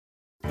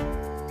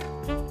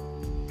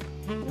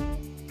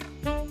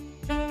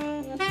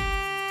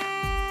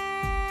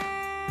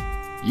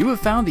You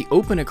have found the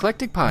Open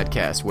Eclectic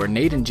Podcast, where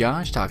Nate and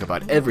Josh talk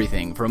about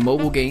everything from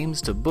mobile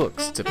games to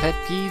books to pet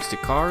peeves to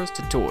cars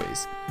to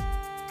toys.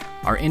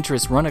 Our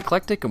interests run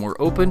eclectic and we're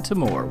open to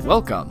more.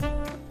 Welcome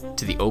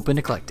to the Open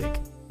Eclectic.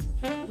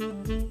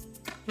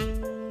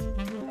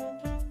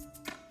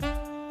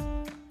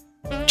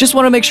 Just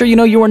want to make sure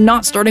you are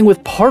not starting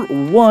with part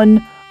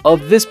one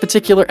of this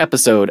particular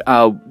episode.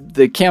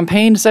 The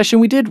campaign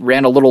session we did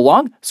ran a little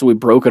long, so we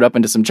broke it up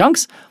into some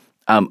chunks.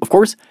 Of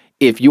course,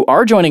 if you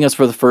are joining us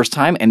for the first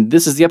time and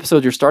this is the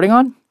episode you're starting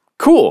on,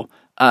 cool.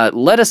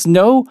 Let us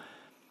know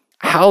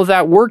how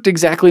that worked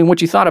exactly and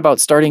what you thought about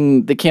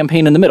starting the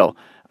campaign in the middle.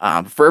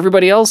 For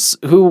everybody else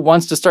who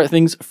wants to start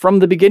things from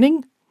the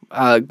beginning,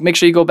 make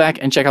sure you go back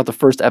and check out the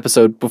first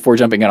episode before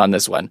jumping in on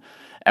this one.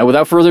 And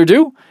without further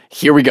ado,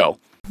 here we go.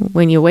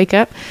 When you wake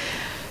up,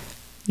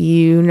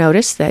 you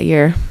notice that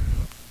you're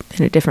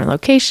in a different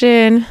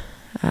location.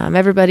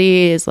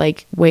 Everybody is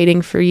like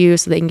waiting for you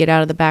so they can get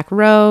out of the back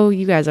row.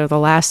 You guys are the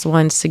last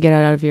ones to get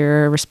out of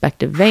your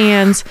respective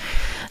vans.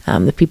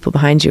 The people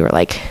behind you are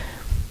like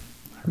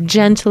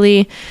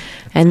gently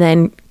and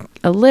then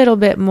a little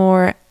bit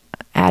more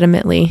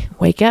adamantly,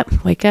 wake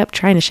up,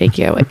 trying to shake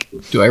you awake.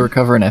 Do I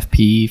recover an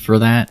FP for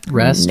that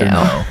rest? No, or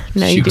no?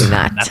 No, you do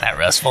not. Not that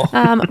restful.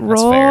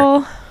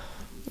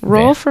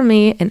 Roll for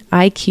me an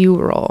IQ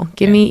roll.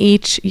 Give me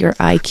each your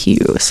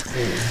IQs.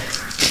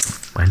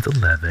 Mine's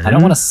 11. I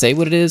don't want to say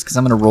what it is because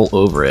I'm going to roll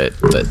over it,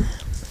 but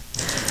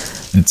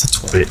it's a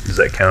 12. Wait, does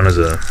that count as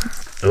a...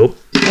 Nope.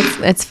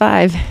 It's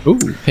 5. Ooh,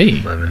 hey.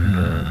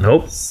 11.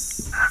 Nope.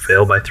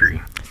 Fail by 3.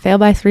 Fail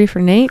by 3 for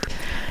Nate.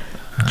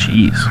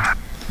 Jeez.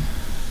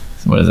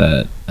 So what is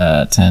that?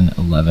 10,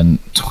 11,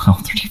 12,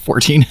 13,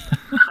 14.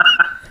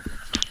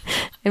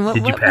 And Did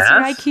you what's your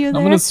pass? IQ there? I'm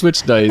going to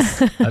switch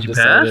dice. I've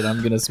decided I'm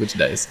going to switch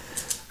dice.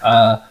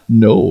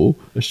 No,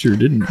 I sure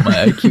didn't. My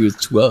IQ is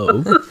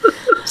 12.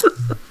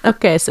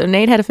 Okay, so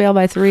Nate had a fail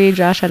by 3.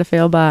 Josh had a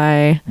fail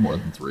by... More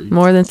than 3.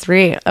 More than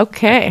 3.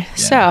 Okay, Yeah.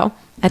 So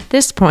at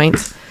this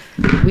point,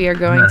 we are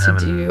going to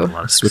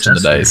do... Switching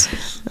the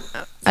dice.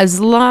 As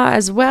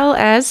well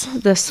as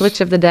the switch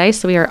of the dice,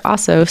 so we are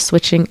also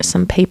switching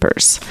some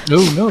papers.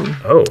 Oh, no.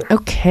 Oh.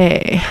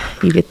 Okay,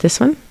 you get this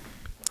one.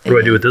 What do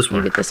I do with this You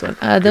one? get this one.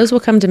 Those will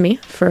come to me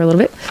for a little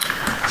bit.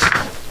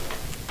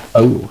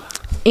 Oh.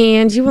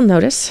 And you will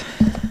notice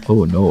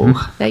Oh, no.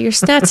 that your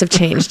stats have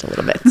changed a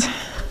little bit.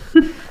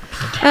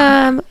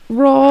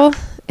 Roll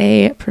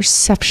a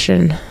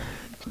perception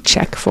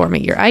check for me.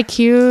 Your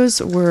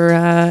IQs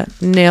were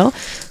nil.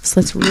 So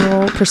let's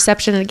roll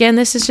perception. And again,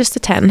 this is just a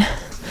 10.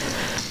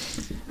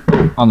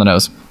 On the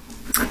nose.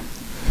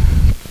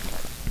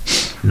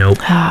 Nope.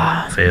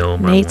 Fail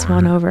by Nate's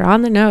one over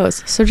on the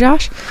nose. So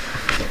Josh,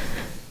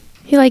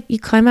 you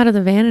climb out of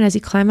the van, and as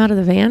you climb out of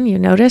the van, you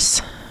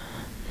notice,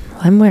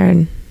 well, I'm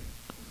wearing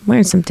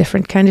some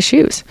different kind of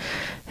shoes,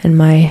 and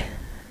my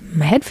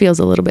head feels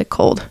a little bit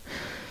cold.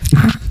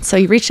 So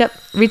you reach up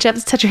to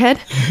touch your head,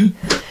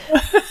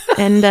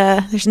 and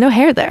there's no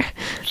hair there.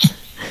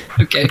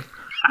 Okay.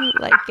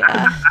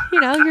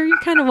 You're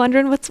kind of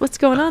wondering what's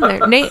going on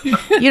there. Nate,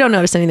 you don't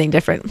notice anything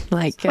different. So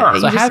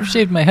I have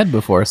shaved my head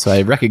before, so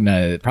I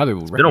recognize it. Probably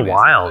will It's been a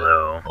while,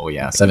 though. Oh,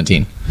 yeah,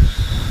 17.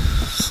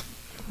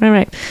 All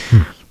right.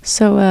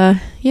 So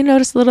you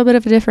notice a little bit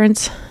of a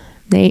difference.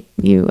 Nate,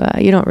 you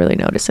don't really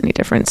notice any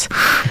difference.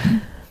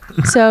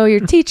 So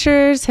your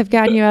teachers have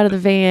gotten you out of the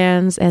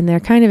vans, and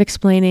they're kind of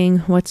explaining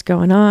what's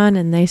going on,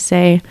 and they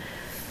say,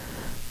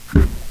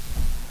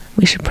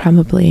 we should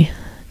probably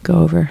go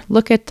over.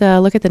 Look at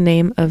the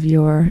name of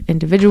your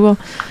individual.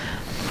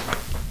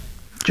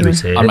 Should we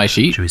say it? On my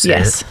sheet? Should we say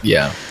Yes. it?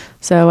 Yeah.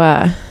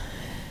 So,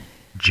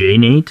 J.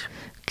 Nate.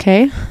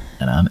 okay.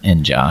 And I'm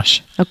in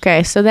Josh.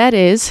 Okay, so that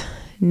is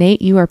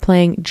Nate, you are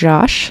playing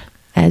Josh,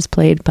 as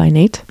played by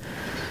Nate.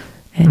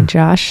 And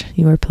Josh,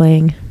 you are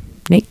playing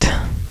Nate.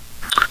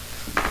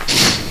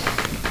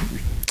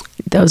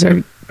 Those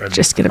are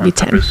just going to be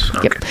 10. Purpose?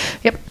 Okay.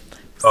 Yep.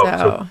 Oh,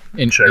 So,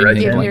 And Should I write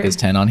anything that? blank is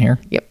 10 on here?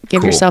 yep.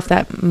 Give Cool. yourself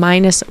that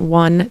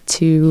 -1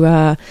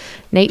 to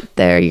Nate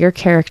there. Your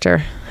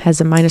character has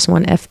a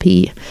 -1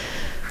 FP.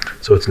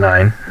 So it's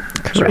 9.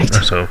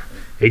 Correct. So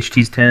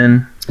HT's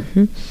 10.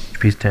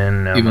 HP's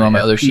 10. Now Even on my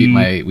other FP,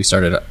 sheet, we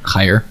started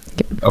higher.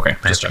 Yep. Okay.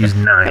 Just FP's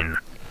 9.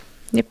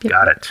 Yep.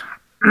 Got it.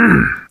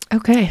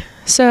 Okay.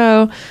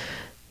 So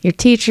your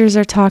teachers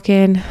are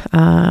talking.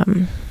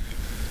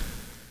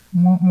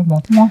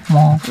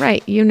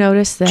 Right. You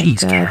notice that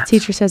Jeez, the cats.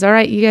 teacher says, all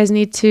right, you guys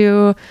need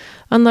to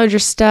unload your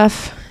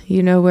stuff.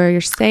 You know where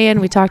you're staying.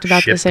 We talked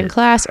about this in Shipped it.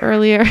 class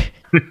earlier.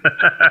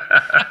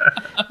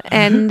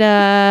 And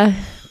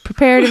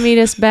prepare to meet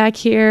us back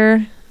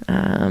here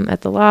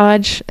at the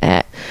lodge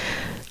at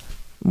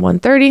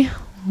 1:30.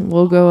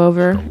 We'll go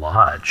over The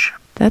lodge.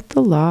 at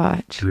the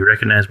lodge. Do we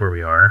recognize where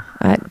we are?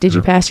 Did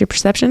you pass your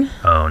perception?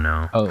 Oh,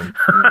 no. Oh.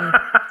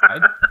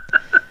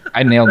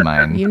 I nailed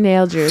mine. You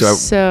nailed yours. So I-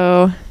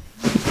 So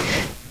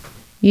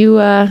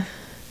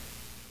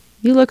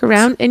you look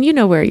around and you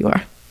know where you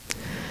are.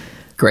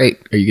 Great.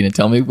 Are you going to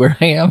tell me where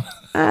I am?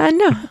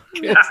 No.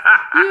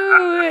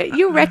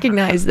 You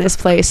recognize this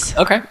place.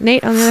 Okay.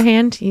 Nate, on the other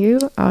hand, you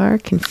are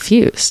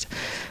confused.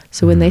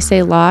 So when they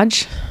say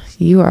lodge,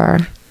 you are.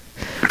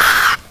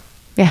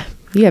 Yeah,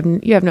 you have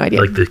no idea.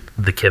 Like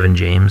the Kevin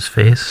James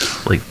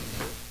face. Like,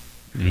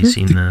 have you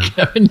seen the?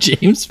 Kevin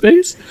James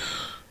face?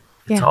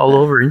 It's Yeah. all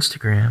over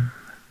Instagram.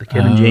 The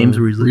Kevin James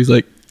where he's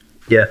like,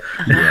 yeah.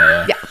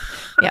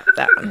 Yeah,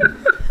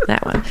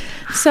 that one.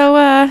 So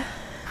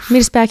meet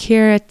us back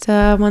here at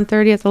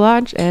 1:30 at the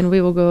lodge, and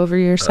we will go over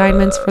your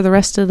assignments for the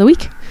rest of the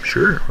week.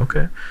 Sure.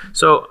 Okay.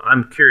 So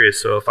I'm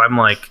curious. So if I'm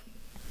like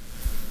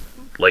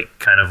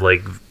kind of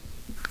like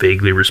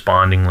vaguely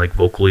responding like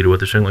vocally to what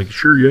they're saying, like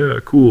sure, yeah,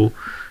 cool.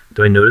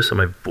 Do I notice that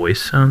my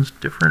voice sounds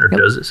different, or Nope.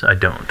 does it? I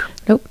don't.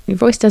 Nope, your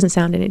voice doesn't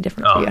sound any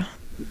different Oh. to you.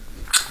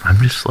 I'm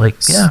just like,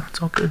 yeah,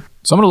 it's all good.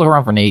 so I'm going to look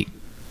around for Nate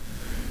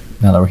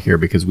now that we're here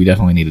because we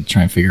definitely need to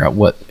try and figure out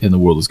what in the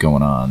world is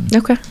going on.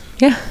 Okay,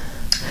 yeah.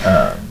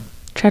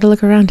 Try to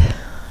look around.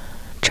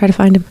 Try to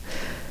find him.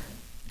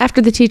 After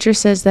the teacher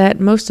says that,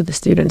 most of the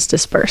students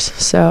disperse.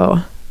 So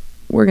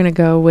we're going to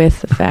go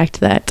with the fact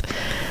that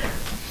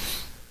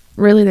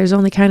really there's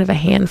only kind of a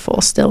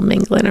handful still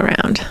mingling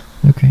around.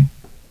 Okay.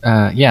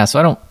 Yeah, so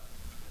I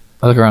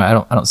look around,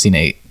 I don't see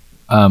Nate.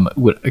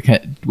 Would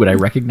I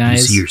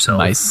recognize see yourself?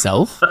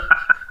 myself?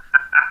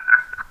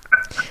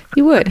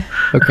 You would.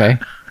 Okay.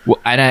 Well,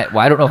 I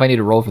don't know if I need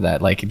to roll for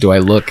that. Like, do I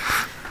look?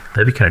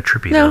 That'd be kind of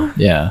trippy, No. though.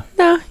 Yeah.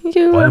 No,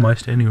 you. Why am I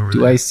standing over Do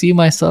there? I see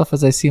myself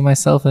as I see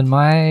myself in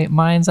my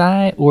mind's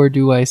eye, or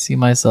do I see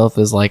myself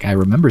as like I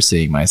remember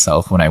seeing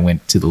myself when I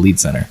went to the lead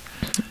center?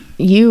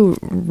 You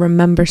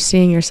remember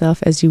seeing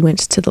yourself as you went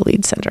to the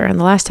lead center, and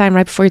the last time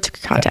right before you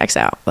took your contacts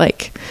out.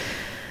 Like,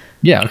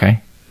 Yeah. Okay.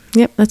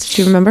 yep, that's what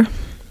you remember.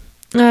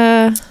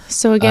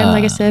 So again,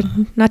 like I said,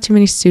 not too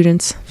many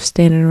students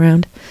standing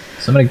around.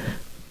 So I'm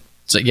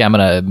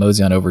gonna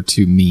mosey on over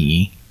to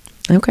me.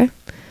 Okay.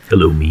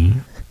 Hello, me.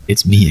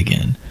 It's me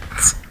again.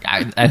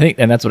 I think,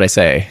 and that's what I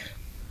say.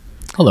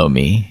 Hello,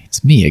 me.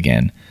 It's me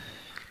again.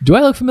 Do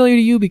I look familiar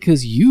to you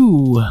because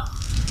you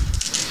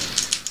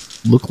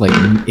look like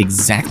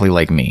exactly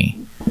like me?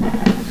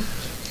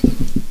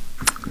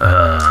 What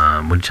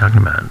are you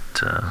talking about?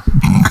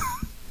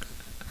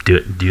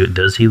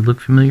 Does he look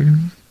familiar to me?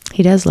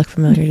 He does look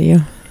familiar to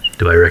you.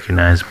 Do I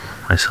recognize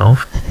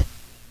myself?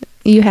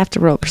 You have to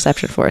roll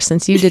perception for us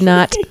since you did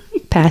not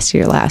pass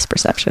your last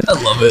perception.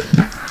 I love it.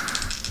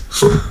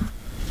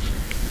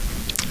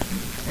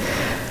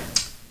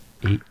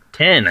 8,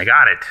 10. I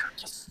got it.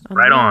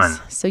 Right on.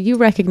 So you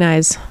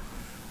recognize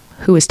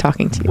who is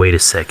talking to you. Wait a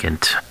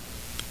second.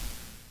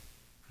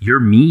 You're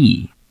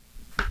me.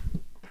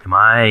 Am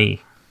I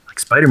like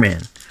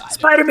Spider-Man?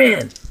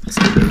 Spider-Man!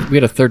 We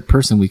had a third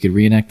person, we could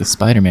reenact the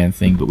Spider-Man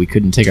thing, but we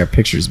couldn't take our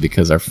pictures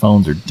because our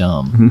phones are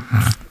dumb.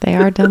 They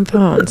are dumb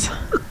phones.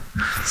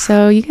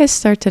 So you guys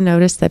start to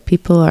notice that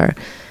people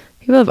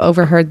have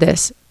overheard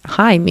this.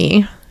 Hi,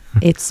 me.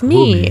 It's me.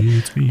 Hello, me.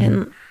 It's me.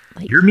 And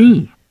like, You're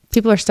me.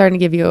 people are starting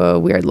to give you a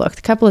weird look.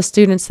 A couple of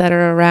students that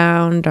are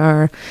around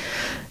are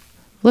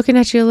looking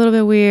at you a little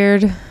bit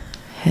weird,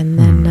 and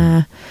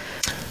then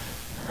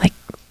like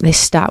they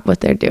stop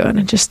what they're doing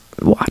and just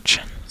watch.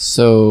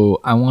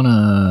 So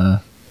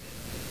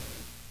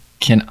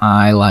can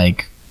I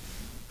like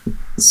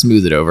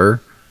smooth it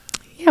over?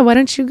 Yeah, why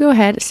don't you go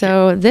ahead?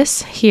 So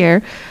this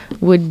here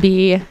would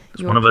be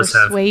your one of us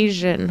have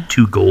persuasion.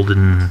 2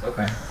 golden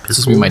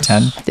This would be my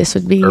 10 This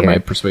would be or your my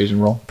persuasion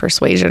roll.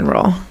 persuasion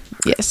roll.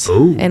 Yes.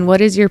 Oh. And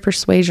what is your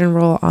persuasion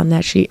roll on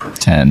that sheet?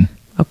 10.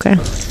 Okay.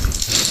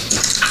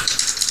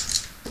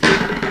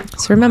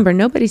 So remember,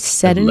 nobody's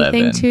said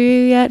anything 11. to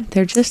you yet.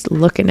 They're just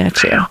looking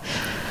at you.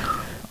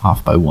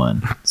 Off by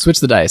 1. Switch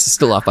the dice. It's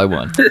still off by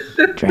 1.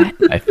 Drat.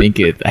 I think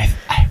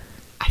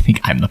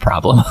I'm the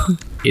problem.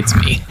 It's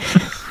me.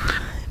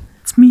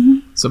 It's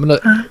me. So I'm gonna.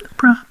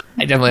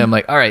 I'm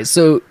like, all right.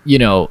 So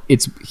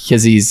it's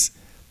because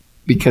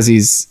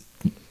he's.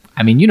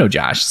 I mean,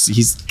 Josh.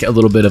 He's a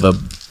little bit of a.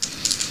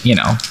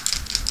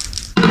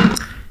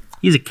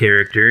 He's a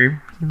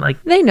character.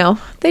 Like, They know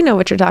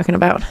what you're talking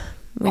about.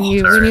 When you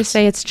sorry.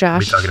 say it's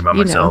Josh, I'm talking about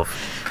you know.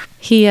 myself.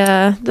 He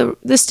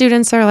the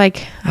students are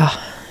like,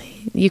 oh,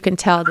 you can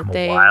tell that I'm a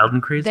they wild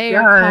and crazy they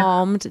guy. are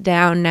calmed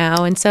down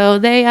now, and so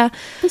they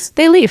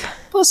leave.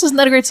 Plus, isn't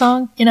that a great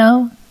song?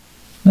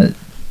 But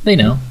they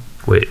know.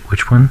 Wait,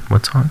 which one?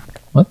 What song?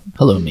 What?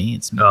 Hello, me.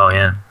 It's me. Oh,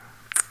 yeah.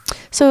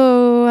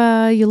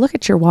 So you look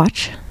at your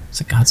watch. Is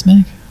it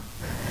Godsmack?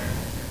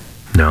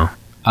 No.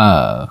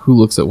 Who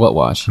looks at what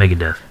watch?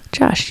 Megadeth.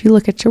 Josh, you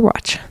look at your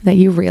watch that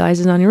you realize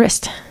is on your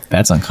wrist.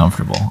 That's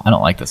uncomfortable. I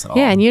don't like this at all.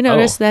 Yeah, and you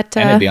notice that,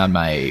 and it'd be on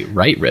my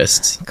right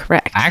wrist.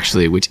 Correct.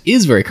 Actually, which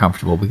is very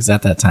comfortable because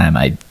at that time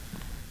I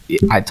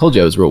told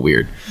you I was real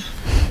weird.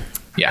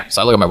 Yeah,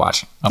 so I look at my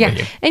watch. I'm with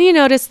you. And you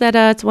notice that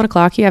it's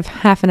 1:00. You have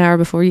half an hour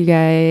before you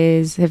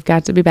guys have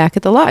got to be back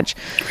at the lodge.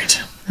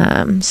 Great.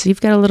 So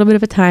you've got a little bit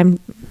of a time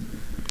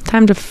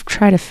to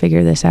try to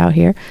figure this out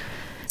here.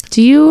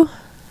 Do you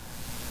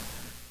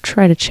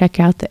try to check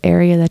out the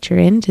area that you're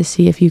in to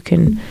see if you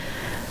can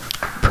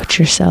put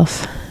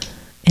yourself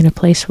in a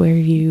place where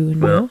you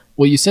know?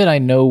 Well, you said I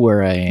know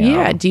where I am.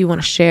 Yeah. Do you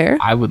want to share?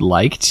 I would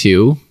like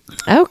to.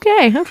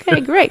 Okay,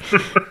 great.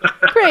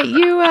 Great.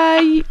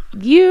 You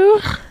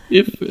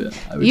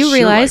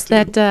realize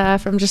that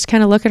from just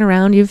kind of looking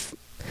around,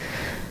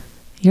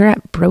 you're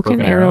at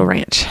Broken Arrow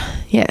Ranch.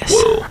 Yes.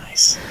 Whoa.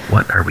 Nice.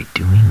 What are we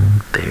doing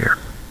there?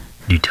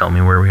 Do you tell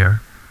me where we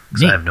are?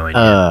 'Cause I have no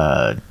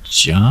idea.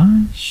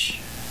 Josh?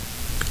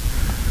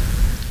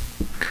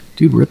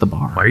 Dude, we're at the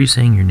bar. Why are you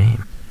saying your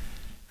name?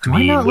 Do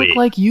I not look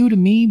like you to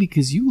me?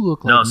 Because you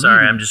look like me. No,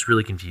 sorry, I'm just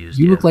really confused.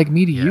 You look like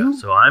me to you?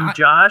 So I'm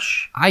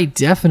Josh. I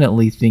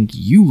definitely think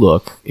you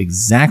look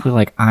exactly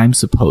like I'm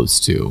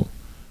supposed to.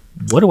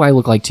 What do I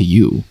look like to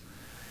you?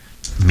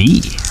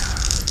 Me.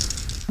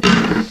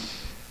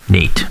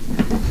 Nate.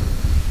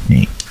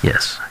 Nate.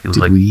 Yes. He was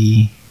Did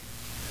we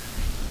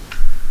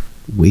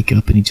wake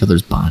up in each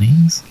other's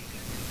bodies?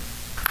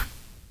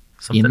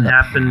 Something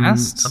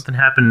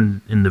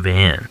happened in the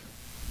van.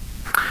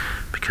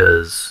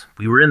 Because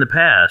we were in the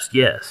past,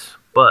 yes,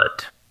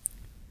 but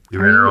we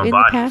were in our own bodies. Are you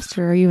in the past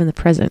or are you in the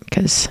present?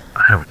 Because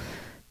I don't.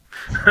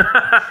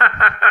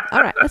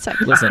 All right, that's fine.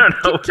 Listen, I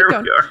don't know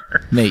where we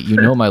are. Nate, you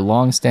know my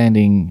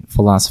long-standing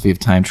philosophy of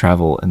time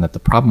travel, and that the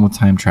problem with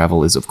time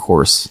travel is, of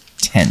course,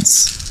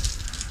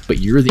 tense. But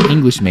you're the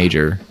English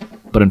major,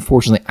 but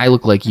unfortunately, I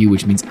look like you,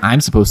 which means I'm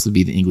supposed to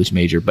be the English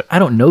major, but I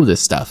don't know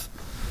this stuff.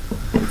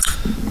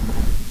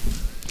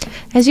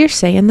 As you're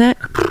saying that,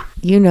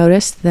 you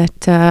notice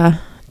that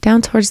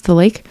down towards the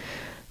lake,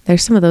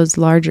 there's some of those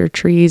larger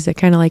trees that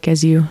kind of like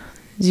as you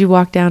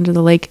walk down to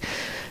the lake,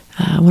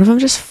 one of them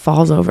just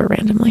falls over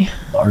randomly.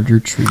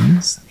 Larger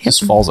trees? Yep.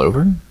 Just falls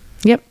over?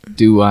 Yep.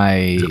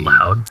 Is it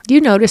loud?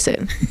 You notice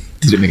it.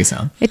 Did it make a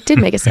sound? It did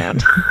make a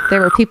sound. There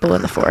were people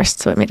in the forest,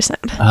 so it made a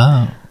sound.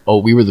 Oh,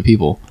 we were the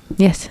people.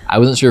 Yes. I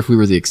wasn't sure if we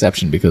were the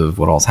exception because of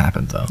what all's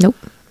happened, though. Nope.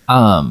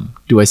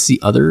 Do I see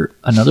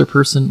another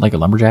person, like a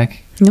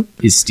lumberjack? Nope.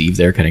 Is Steve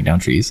there cutting down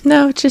trees?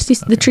 No, it's just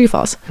the tree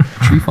falls.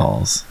 Tree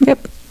falls.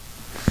 Yep.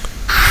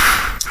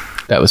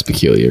 That was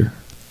peculiar.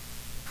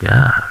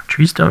 Yeah,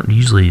 trees don't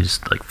usually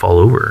just like fall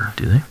over,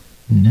 do they?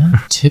 No,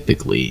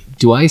 typically.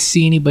 Do I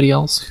see anybody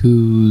else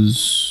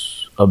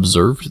who's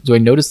observed? Do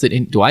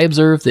I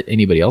observe that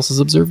anybody else has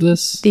observed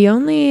this? The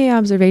only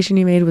observation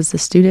you made was the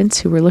students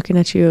who were looking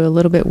at you a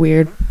little bit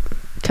weird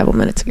a couple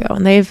minutes ago,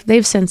 and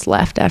they've since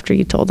left after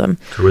you told them.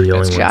 So we're the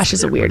only ones. Josh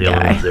is a weird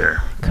guy.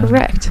 There.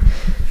 Correct.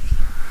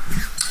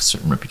 A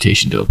certain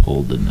reputation to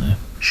uphold, didn't I?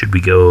 Should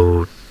we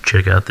go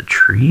check out the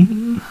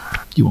tree?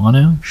 You want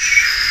to?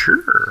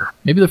 Sure.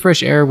 Maybe the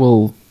fresh air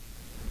will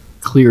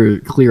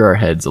clear our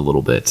heads a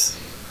little bit.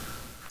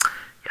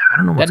 Yeah, I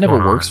don't know what's that never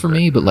going works on, for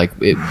me, but like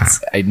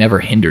it never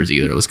hinders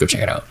either. Let's go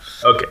check it out.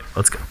 Okay,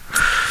 let's go.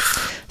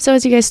 So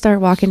as you guys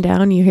start walking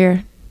down, you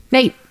hear,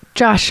 Nate,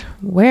 Josh,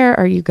 where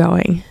are you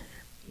going?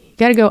 You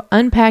got to go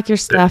unpack your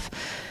stuff,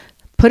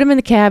 put them in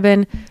the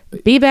cabin,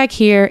 be back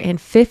here in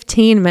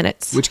 15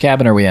 minutes. Which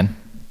cabin are we in?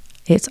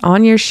 It's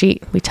on your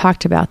sheet. We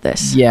talked about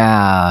this.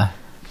 Yeah.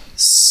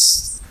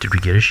 Did we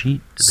get a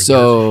sheet?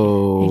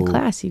 In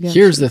class, you got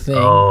here's the thing.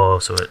 Oh,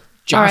 so it.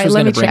 Josh was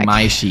going to bring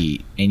my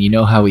sheet, and you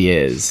know how he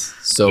is.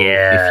 So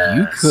if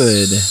you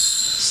could.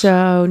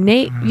 So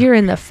Nate, you're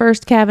in the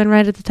first cabin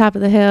right at the top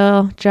of the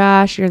hill.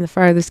 Josh, you're in the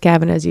farthest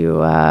cabin as you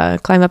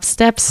climb up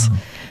steps.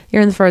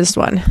 You're in the furthest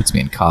one. It's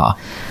me and Ka.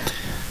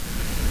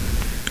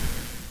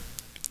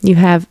 You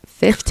have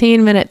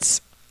 15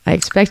 minutes. I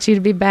expect you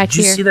to be back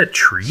here. Did you see that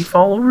tree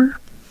fall over?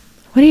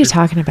 What are you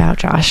talking about,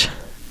 Josh?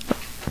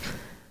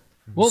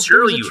 Well,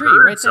 surely you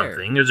heard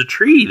something. There's a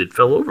tree that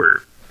fell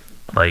over.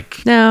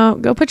 Like, no,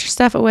 go put your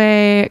stuff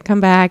away.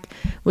 Come back.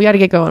 We got to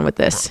get going with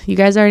this. You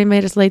guys already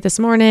made us late this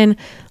morning.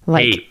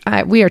 Like,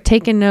 we are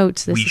taking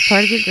notes. This is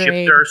part of your grade.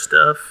 We shipped our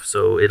stuff,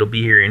 so it'll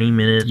be here any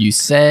minute. You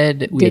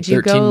said we had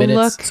 13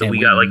 minutes. So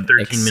we got like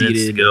 13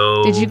 minutes to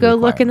go. Did you go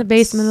look in the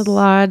basement of the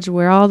lodge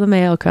where all the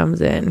mail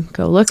comes in?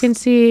 Go look and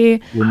see.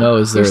 Well, no,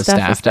 is there a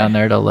staff down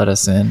there to let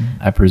us in?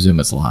 I presume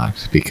it's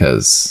locked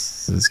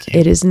because this game.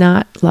 It is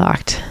not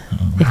locked.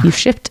 If you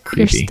shipped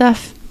your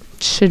stuff,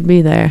 it should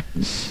be there.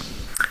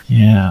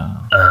 Yeah.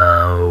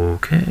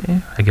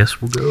 Okay. I guess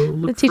we'll go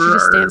look. The teacher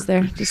just stands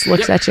there, just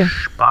looks at you.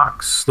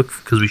 Box. Look,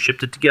 because we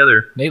shipped it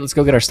together. Nate, let's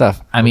go get our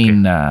stuff. I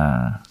mean,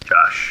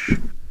 Josh.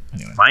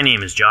 Anyway. My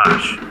name is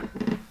Josh.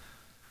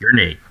 You're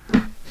Nate.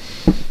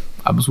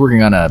 I was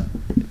working on a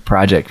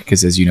project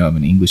because, as you know, I'm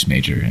an English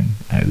major, and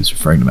I was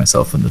referring to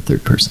myself in the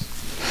third person.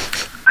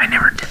 I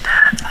never did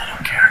that. I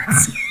don't care.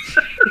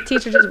 The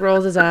teacher just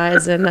rolls his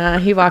eyes,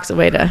 and he walks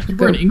away to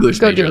an English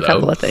go major, do a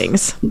couple of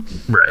things.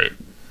 Right.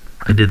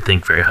 I did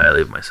think very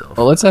highly of myself.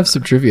 Well, let's have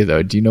some trivia,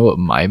 though. Do you know what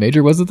my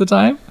major was at the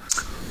time?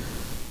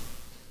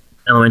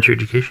 Elementary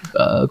education?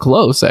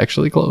 Close,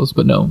 actually. Close,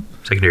 but no.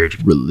 Secondary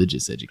education?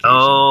 Religious education.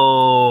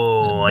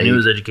 Oh, I knew it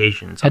was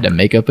education. Had to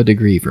make up a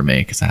degree for me,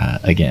 because,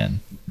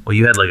 again. Well,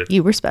 you had like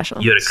You were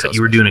special. You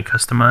were doing a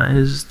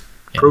customized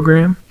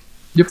program?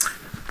 Yep.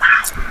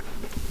 Wow.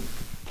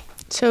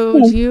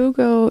 So do you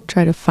go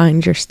try to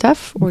find your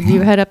stuff, or do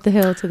you head up the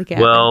hill to the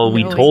cabin? Well,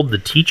 we told the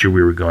teacher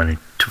we were going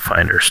to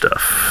find our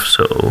stuff.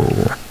 So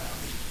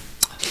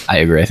I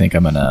agree. I think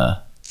I'm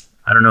gonna.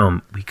 I don't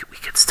know. We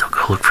could still go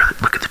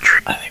look at the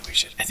tree. I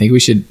think we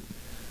should.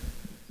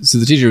 So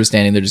the teacher was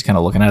standing there, just kind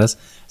of looking at us.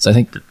 So I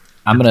think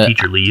I'm Did gonna. the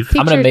teacher leave.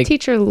 I'm gonna make.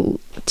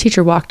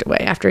 Teacher walked away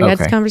after he had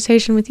this Okay.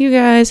 conversation with you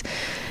guys.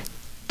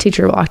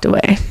 Teacher walked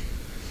away.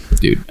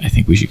 Dude, I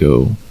think we should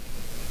go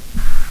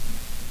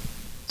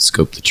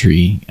scope the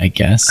tree. I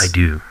guess. I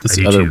do. This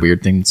I do other too.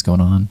 weird thing that's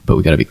going on, but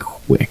we gotta be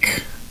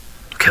quick.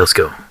 Okay, let's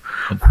go.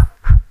 Let's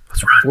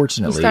run.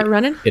 Fortunately, You start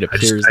running? it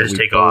appears I that just we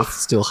take both off.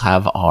 still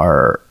have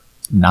our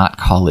not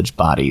college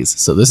bodies,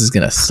 so this is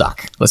gonna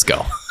suck. Let's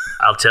go.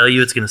 I'll tell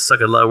you, it's going to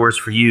suck a lot worse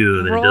for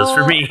you than it does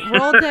for me.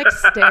 Roll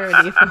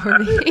dexterity for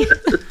me.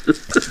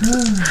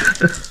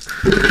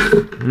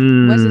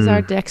 What is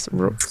our dex?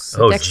 Oh,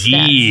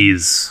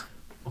 jeez.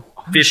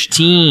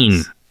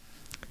 15.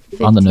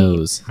 On the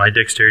nose. My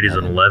dexterity is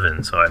an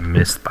 11, so I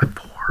missed by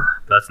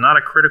 4. That's not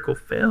a critical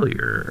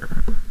failure.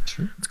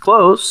 True. It's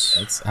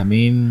close, I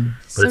mean,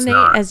 but So it's Nate,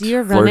 not. as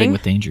you're flirting running,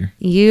 with danger.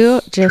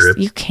 you Trip.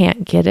 you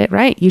can't get it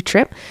right. You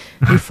trip,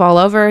 you fall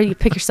over, you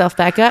pick yourself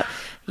back up,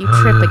 you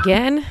trip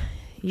again.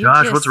 You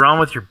Josh, just what's wrong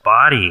with your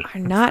body? are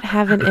not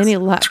having any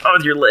luck. What's wrong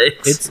with your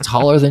legs? It's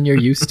taller than you're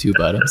used to,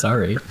 bud. I'm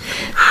sorry.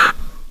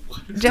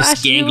 this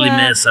Josh, gangly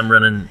mess I'm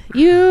running.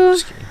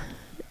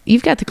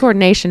 You've got the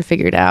coordination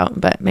figured out,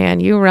 but man,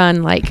 you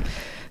run like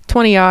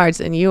 20 yards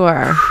and you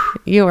are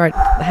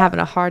having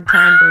a hard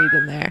time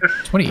breathing there.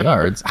 20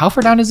 yards. How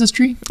far down is this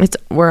tree?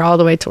 We're all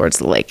the way towards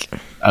the lake.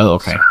 Oh,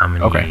 okay. So how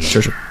many? Okay,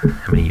 sure.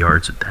 How many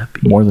yards would that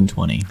be? More than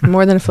 20.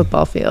 More than a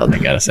football field. I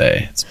gotta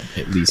say, it's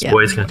at least. Yeah.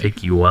 Boy, it's going to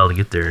take you a while to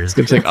get there. It's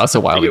gonna take us a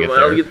while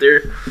to get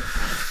there.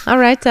 All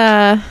right,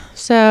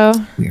 so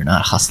We are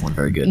not hustling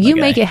very good. you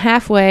my make guy. it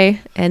halfway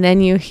and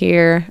then you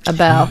hear a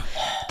bell.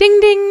 Ding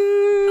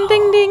ding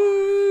ding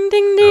ding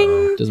ding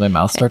ding. Does my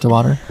mouth start to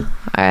water?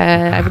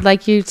 I would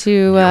like you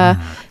to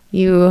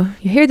you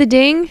hear the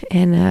ding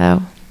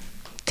and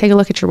take a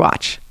look at your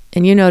watch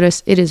and you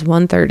notice it is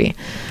 1:30.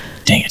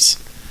 Dang it.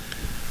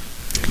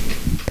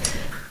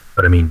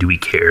 But I mean, do we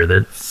care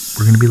that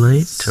we're going to be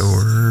late,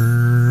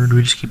 or do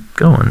we just keep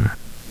going?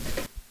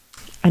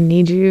 I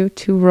need you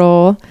to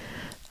roll.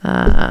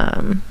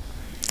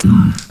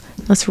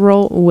 Let's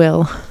roll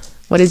will.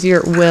 What is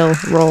your will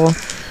roll?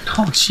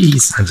 Oh,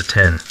 jeez. Mine's a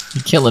 10.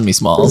 You're killing me,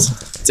 Smalls.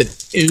 It's an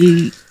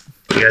 8.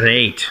 I got an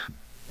 8.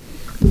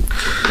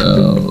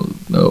 Oh,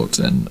 no,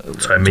 10.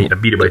 So I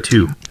beat it by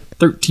 2.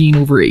 13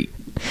 over 8.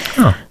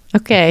 Oh,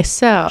 Okay,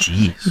 so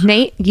jeez.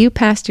 Nate, you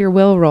passed your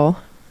will roll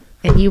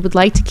and you would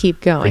like to keep I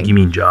think going. you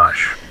mean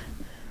Josh.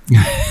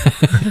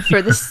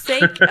 For the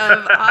sake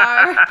of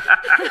our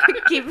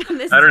keeping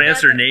this I don't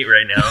answer together. Nate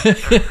right now.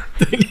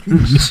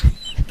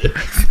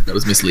 That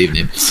was misleading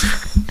you.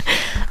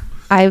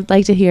 I would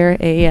like to hear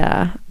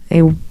a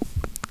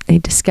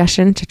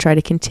discussion to try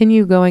to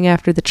continue going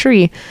after the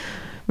tree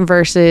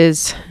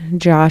versus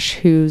Josh,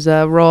 whose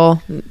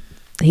role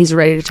he's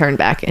ready to turn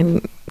back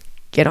and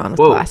get on with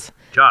Whoa, class.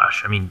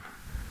 Josh, I mean,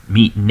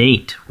 meet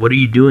Nate. What are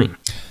you doing?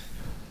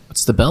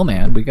 What's the bell,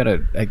 man? We're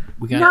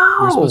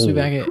supposed to be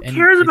back at. Who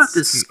cares about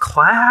this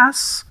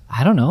class?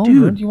 I don't know.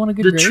 Dude, Do you want a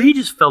good the grade? tree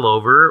just fell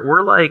over.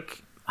 We're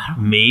like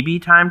maybe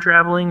time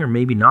traveling or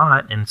maybe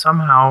not, and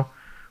somehow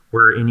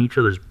we're in each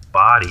other's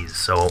bodies.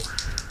 So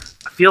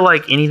I feel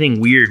like anything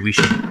weird, we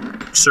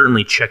should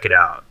certainly check it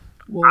out.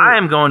 Well, I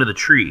am going to the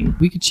tree.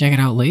 we could check it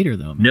out later,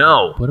 though. Man.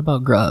 No. What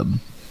about grub?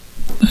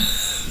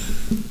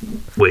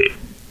 Wait.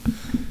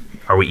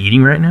 Are we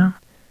eating right now?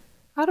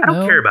 I I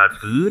don't care about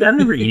food. I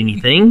never eat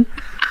anything.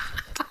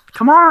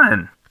 Come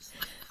on.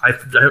 I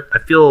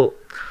feel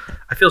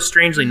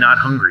strangely not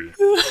hungry,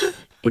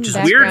 which is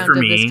In the weird background for of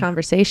me. this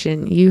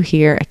conversation, you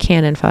hear a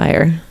cannon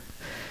fire.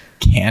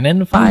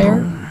 Cannon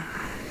fire?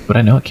 Would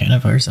I know what cannon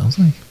fire sounds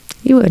like?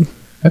 You would.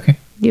 Okay.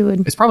 You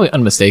would. It's probably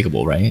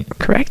unmistakable, right?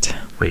 Correct.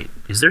 Wait,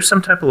 is there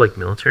some type of like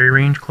military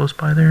range close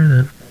by there?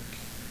 That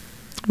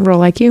Roll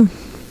like you.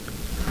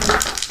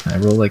 Can I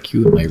roll like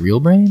you with my real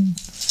brain?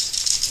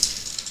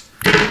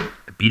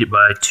 I beat it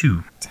by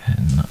 2.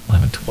 10,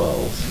 11,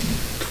 12.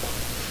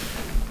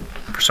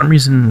 For some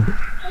reason,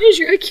 Why is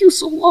your IQ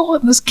so low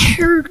on this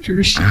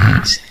character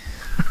sheet?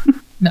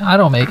 No, I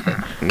don't make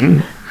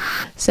it.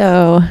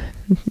 So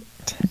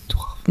 10,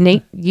 12.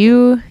 Nate,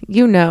 you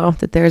know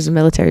that there's a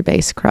military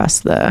base across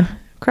the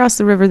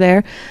river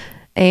there,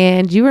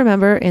 and you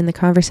remember in the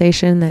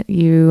conversation that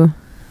you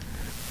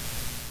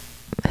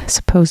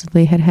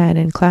supposedly had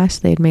in class,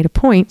 they had made a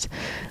point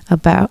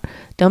about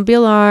don't be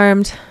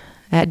alarmed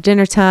at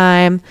dinner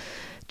time,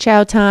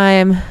 chow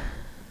time.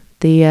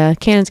 The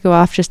cannons go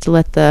off just to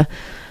let the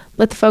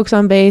folks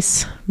on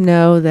base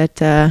know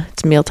that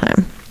it's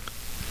mealtime.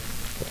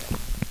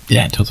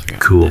 Yeah, totally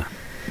forgot. cool.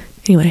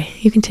 Anyway,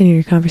 you continue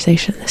your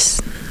conversation.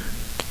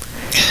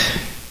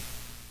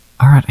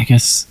 All right, I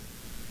guess.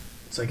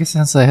 So I guess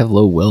since I have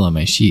low will on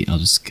my sheet, I'm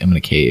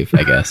gonna cave,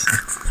 I guess.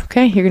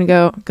 Okay, you're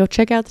gonna go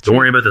check out the Don't tree.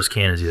 worry about those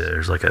cannons either.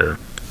 There's like a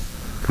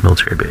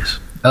military base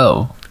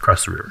Oh,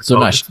 across the river. so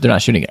they're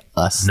not shooting at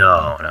us.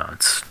 No,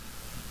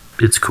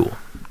 it's cool.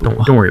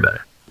 Don't worry about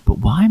it. But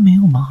why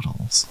male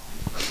models?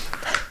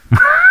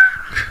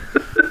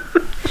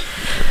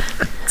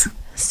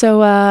 So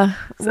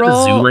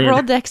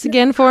roll dex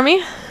again for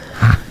me.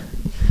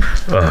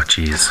 Oh,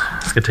 jeez.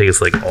 It's going to take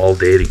us like all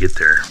day to get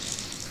there.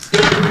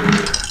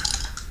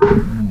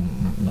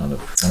 Not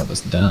if one of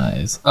us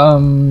dies.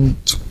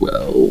 12.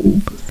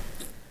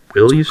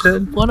 Will, you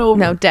said? One over.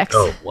 No, dex.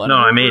 Oh, no,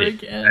 I made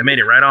it. Again. I made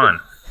it right on.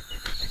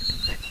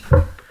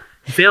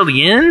 You failed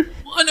again?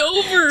 One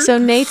over. So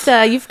Nate,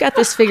 you've got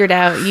this figured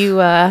out.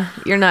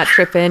 You're not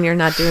tripping. You're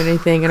not doing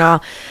anything at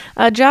all.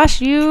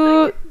 Josh,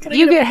 you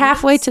get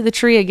halfway to the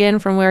tree again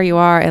from where you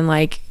are, and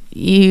like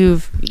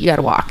you got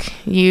to walk.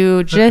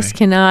 You just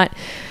cannot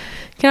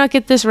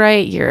get this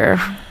right. You're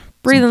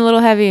breathing a little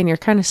heavy, and you're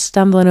kind of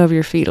stumbling over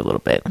your feet a little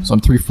bit. So I'm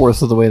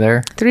 3/4 of the way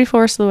there.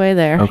 3/4 of the way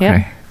there.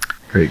 Okay.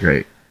 Yep.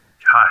 Great.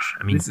 Josh,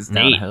 I mean, This is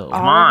Nate, downhill.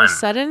 come All on. of a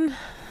sudden,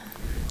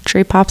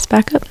 tree pops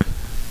back up.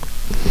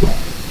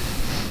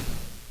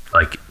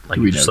 Like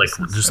We just notice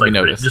like this. just We like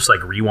notice. just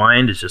like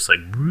rewind. It's just like.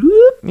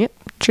 Whoop. Yep.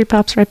 Tree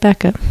pops right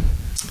back up.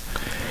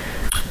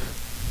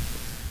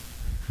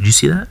 Did you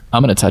see that?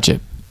 I'm gonna touch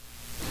it.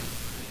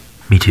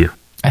 Me too.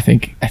 I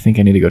think I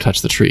need to go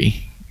touch the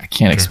tree. I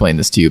can't explain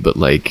this to you, but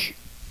like,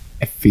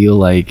 I feel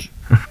like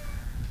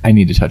I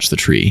need to touch the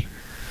tree.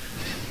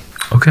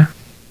 Okay.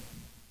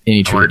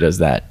 Any tree that does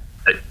that,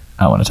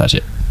 I want to touch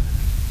it.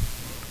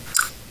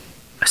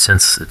 I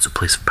sense it's a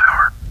place of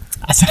power.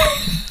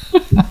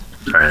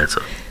 Sorry, it's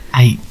a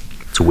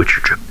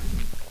Witcher trip.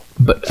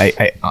 But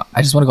I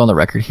just want to go on the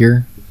record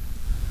here.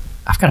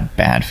 I've got a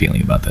bad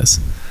feeling about this.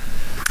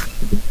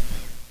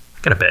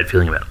 Got a bad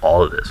feeling about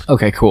all of this.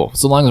 Okay, cool.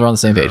 So long as we're on the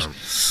same page.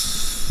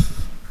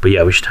 But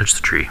yeah, we should touch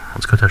the tree.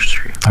 Let's go touch the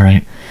tree. All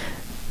right.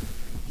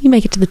 You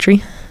make it to the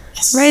tree.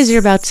 Yes. Right as you're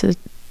about to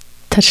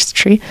touch the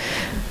tree,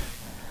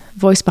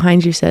 voice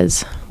behind you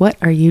says, "What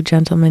are you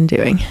gentlemen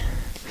doing?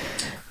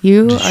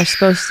 You are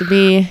supposed to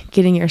be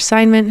getting your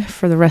assignment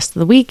for the rest of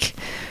the week.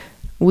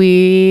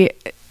 We're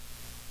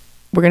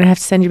going to have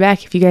to send you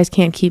back if you guys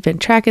can't keep in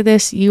track of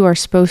this. You are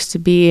supposed to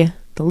be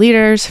the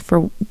leaders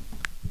for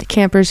the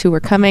campers who were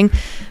coming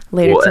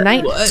later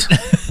tonight.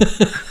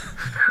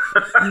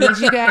 I need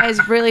you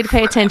guys really to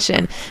pay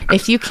attention.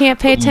 If you can't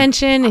pay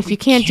attention, if you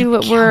can't do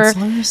what we're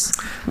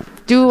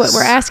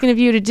asking of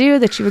you to do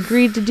that you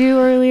agreed to do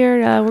earlier,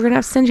 we're gonna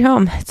have to send you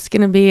home. It's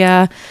gonna be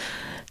an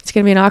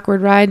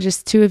awkward ride,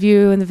 just two of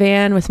you in the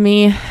van with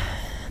me.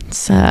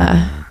 It's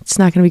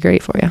not gonna be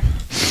great for you."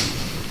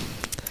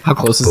 How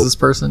close is this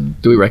person?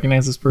 Do we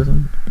recognize this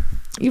person?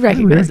 You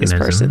recognize this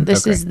recognize person. him.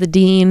 This is the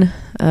dean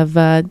of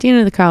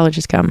the college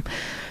has come.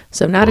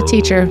 So not a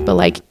teacher, but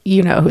like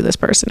you know who this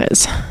person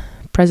is.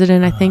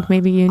 President, I think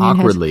maybe union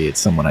Awkwardly,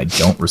 it's someone I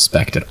don't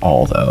respect at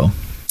all, though.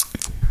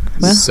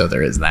 Well. So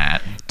there is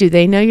that. Do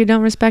they know you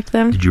don't respect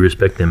them? Did you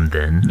respect them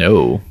then?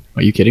 No.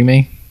 Are you kidding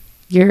me?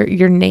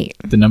 You're Nate.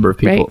 The number of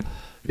people. Right.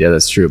 Yeah,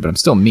 that's true, but I'm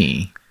still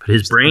me But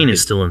his brain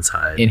is still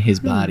inside. in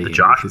his body. The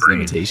Josh with his brain.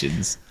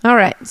 limitations. All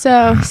right.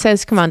 So he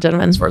says, "Come on,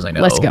 gentlemen. As far as I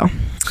know. let's go."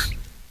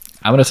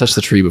 I'm gonna touch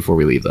the tree before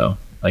we leave, though.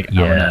 Like,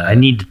 Yeah, I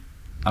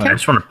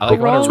just want to I like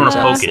poke, I just want to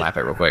roll, poke it. slap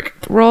it real quick.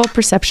 Roll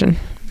perception.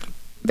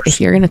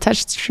 If you're gonna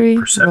touch the tree,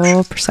 Perception.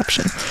 roll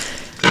perception.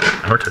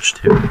 I want to touch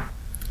two.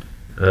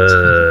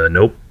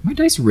 Nope. My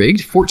dice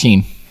rigged.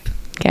 14.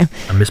 Okay.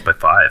 I missed by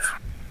 5.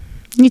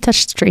 You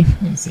touch the tree.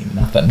 I didn't see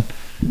nothing.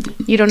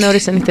 You don't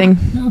notice anything.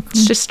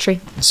 It's just a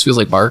tree. This feels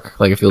like bark.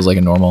 Like it feels like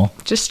a normal,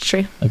 Just a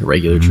tree. like a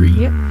regular tree.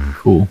 Yep.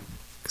 Cool.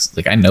 'Cause,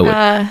 like I know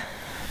it.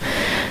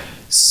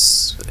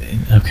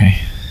 Okay.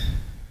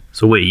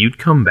 So wait, you'd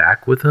come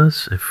back with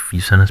us if you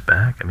sent us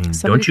back? I mean,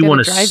 Somebody's don't you gotta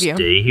want to drive you.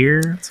 stay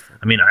here?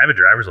 I mean, I have a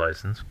driver's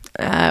license.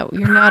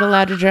 You're not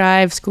allowed to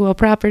drive school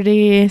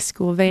property.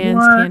 School vans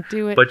What? can't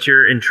do it. But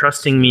you're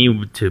entrusting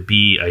me to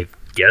be, I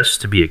guess,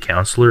 to be a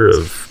counselor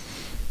of,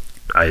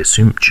 I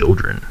assume,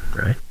 children,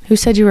 right? Who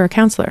said you were a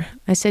counselor?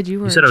 I said you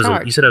were You said in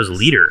I charge. was a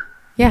leader.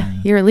 Yeah,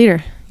 you're a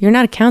leader. You're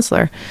not a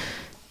counselor.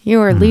 You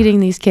are leading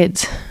these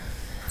kids.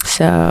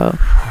 So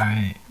All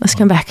right. let's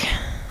come back.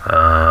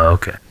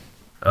 Okay.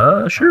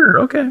 Sure.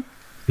 Okay.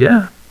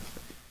 Yeah.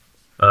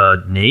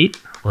 Nate,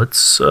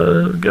 let's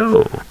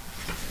go.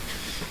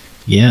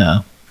 Yeah.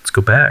 Let's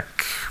go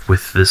back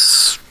with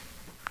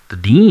the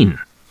dean.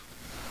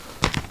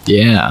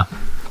 Yeah.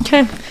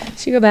 Okay,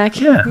 so you go back,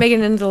 Yeah. make it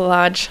into the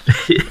lodge,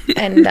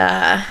 and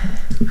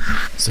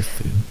So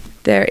food.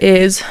 there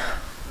is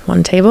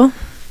one table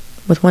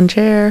with one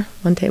chair,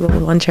 one table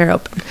with one chair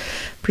open.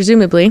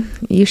 Presumably,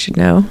 you should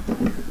know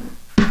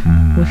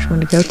which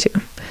one to go to.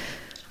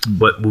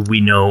 But would we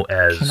know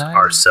as Can I-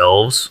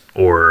 ourselves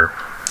or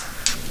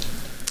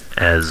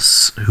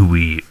as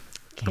the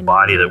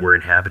body that we're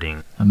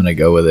inhabiting? I'm gonna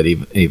go with it,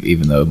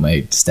 even though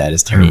my stat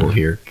is terrible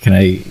here. Can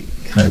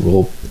I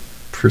roll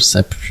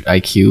perception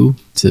IQ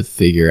to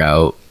figure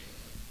out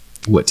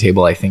what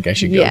table I think I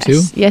should go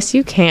to? Yes,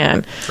 you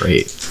can.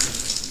 Great.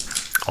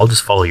 I'll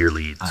just follow your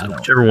lead. I So don't-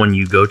 whichever one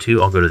you go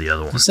to, I'll go to the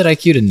other one. You said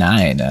IQ to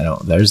 9.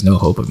 There's no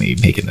hope of me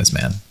making this,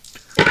 man.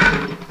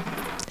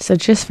 So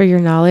just for your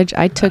knowledge,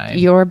 I took 9.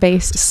 your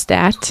base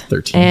stat,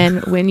 13.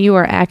 and when you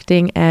are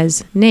acting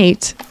as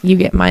Nate, you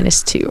get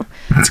 -2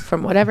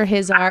 from whatever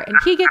his are, and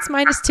he gets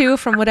 -2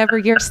 from whatever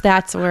your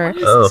stats were.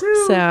 Oh.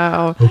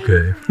 So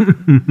Okay.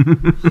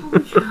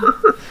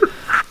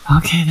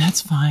 Okay,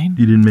 that's fine.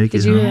 You didn't make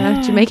did it. you huh?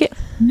 did you make it?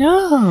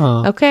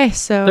 No. Okay,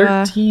 so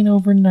 13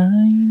 over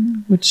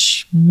 9,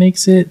 which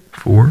makes it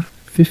 4?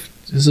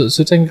 50.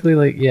 So technically,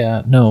 like,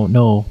 yeah,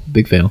 no,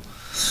 big fail.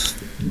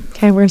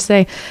 okay, we're gonna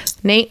say,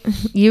 Nate,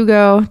 you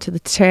go to the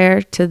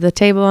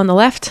table on the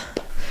left.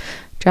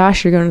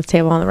 Josh, you're going to the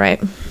table on the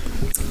right.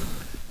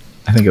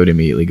 I think I would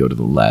immediately go to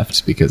the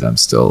left because I'm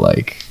still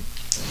like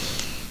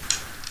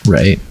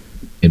right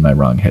in my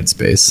wrong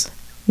headspace.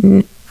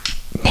 Nate,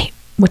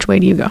 which way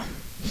do you go?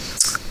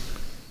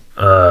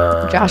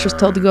 Josh was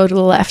told to go to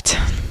the left.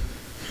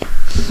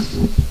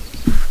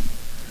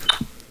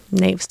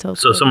 Nate was told.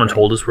 So someone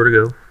told us where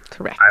to go.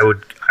 Correct. I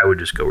would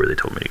just go where they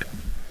told me to go.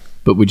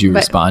 But would you But-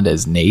 respond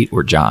as Nate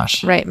or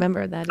Josh? Right,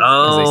 remember that is,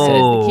 Oh. that is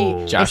the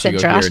key. Josh I would said go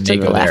Josh here, to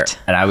Nate the go there, left.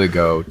 and I would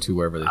go to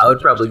wherever they I would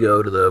probably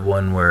go to the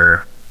one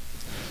where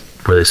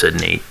they said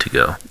Nate to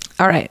go.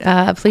 All right,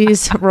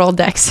 please roll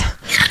Dex.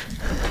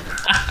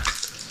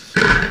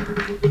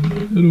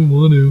 I don't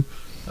want to.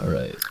 All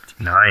right.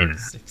 9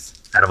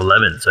 out of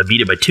 11, so I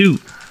beat it by 2.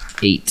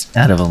 8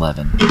 out of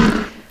 11.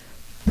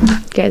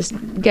 guys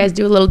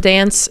do a little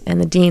dance,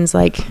 and the dean's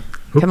like,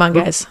 "Come on,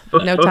 guys,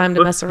 no time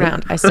to mess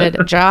around." I said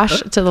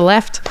Josh to the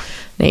left,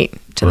 Nate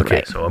to the Okay,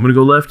 right. so I'm gonna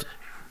go left.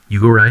 You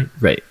go right.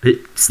 Right. It,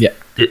 Yeah.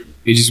 It,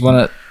 You just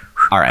want to.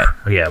 All right.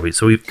 oh, yeah. We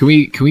Can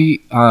we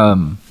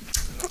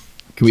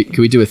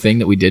do a thing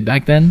that we did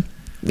back then?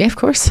 Yeah, of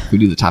course. Can we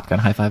do the Top Gun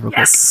high five real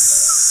quick?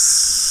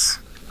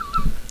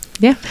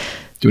 Yeah,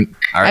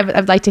 All right.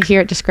 I'd like to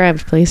hear it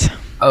described, please.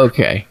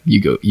 Okay.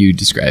 You go. You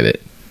describe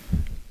it.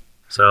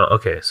 So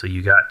so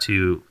you got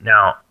to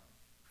now.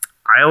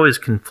 I always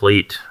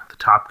conflate the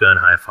Top Gun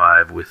high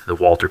five with the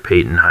Walter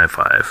Payton high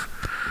five.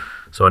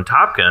 So in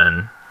Top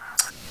Gun,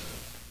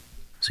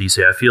 so you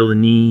say, "I feel the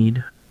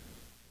need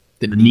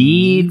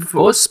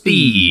for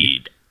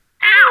speed."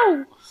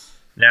 Ow!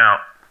 Now,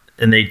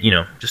 and they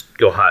just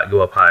go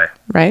up high.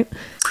 Right?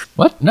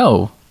 What?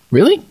 No.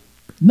 Really?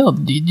 No.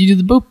 You did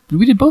the both.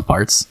 We did both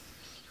parts.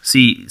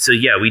 See, so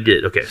yeah, we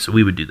did. Okay, so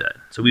we would do that.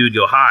 So we would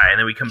go high, and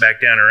then we come back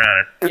down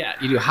around. Yeah.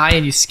 You do high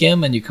and you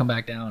skim and you come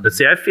back down. But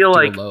see, I feel Do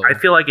a like low. in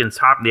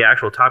the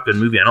actual Top Gun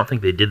movie, I don't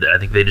think they did that. I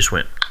think they just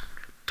went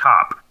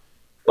top.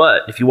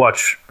 But if you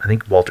watch, I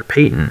think Walter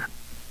Payton,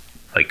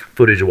 like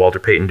footage of Walter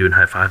Payton doing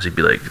high fives, he'd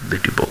be like, they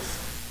do both.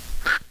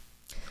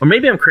 Or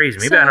maybe I'm crazy.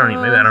 Maybe I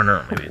don't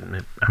know. Maybe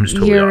I'm just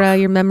totally off.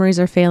 Your memories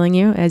are failing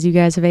you as you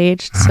guys have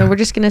aged. So we're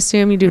just going to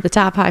assume you do the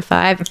top high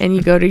five and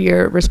you go to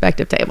your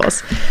respective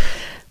tables.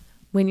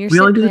 When you're We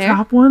only sitting do the there,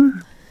 top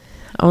one?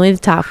 only the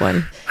top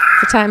one.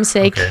 For time's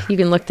sake, Okay. you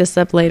can look this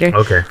up later.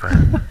 Okay,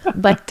 fine.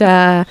 But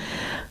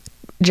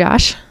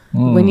Josh,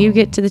 when you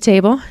get to the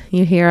table,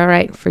 you hear, all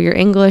right, for your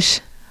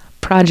English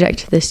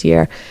project this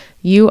year,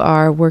 you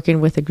are working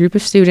with a group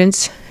of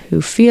students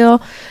who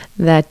feel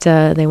that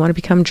they want to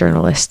become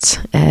journalists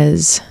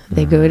as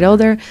they get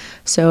older.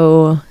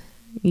 So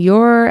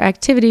your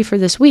activity for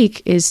this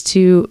week is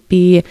to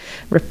be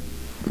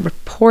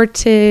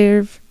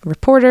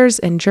reporters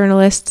and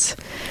journalists,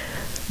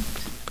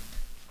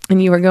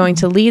 and you are going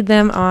to lead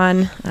them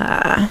on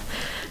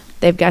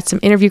they've got some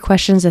interview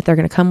questions that they're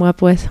going to come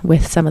up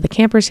with some of the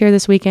campers here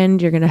this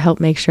weekend. You're going to help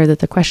make sure that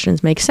the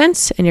questions make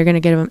sense, and you're going to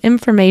give them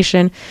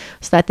information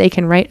so that they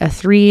can write a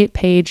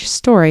 3-page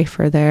story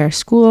for their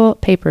school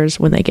papers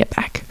when they get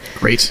back.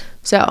 Great.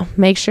 So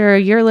make sure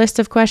your list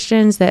of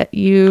questions that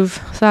you've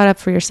thought up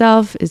for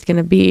yourself is going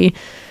to be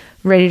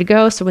ready to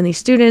go. So when these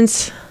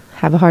students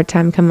have a hard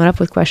time coming up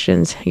with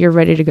questions, you're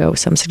ready to go with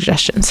some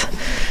suggestions.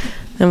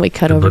 Then we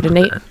cut over to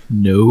Nate.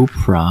 No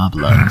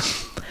problem.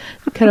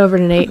 Cut over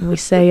to Nate and we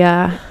say,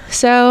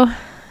 so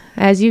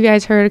as you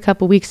guys heard a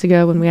couple weeks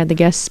ago when we had the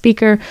guest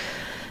speaker,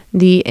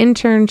 the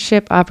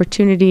internship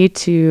opportunity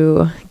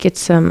to get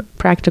some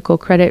practical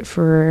credit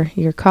for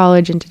your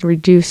college and to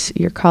reduce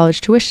your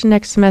college tuition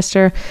next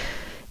semester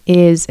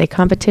is a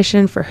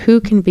competition for who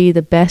can be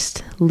the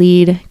best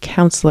lead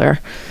counselor.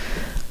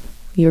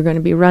 You're going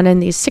to be running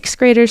these 6th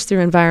graders through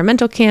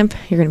environmental camp.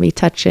 You're going to be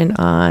touching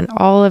on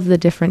all of the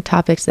different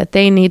topics that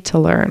they need to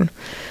learn.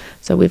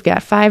 So we've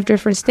got 5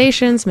 different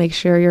stations. Make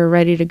sure you're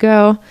ready to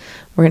go.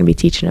 We're going to be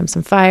teaching them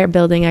some fire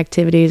building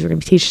activities. We're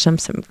going to be teaching them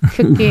some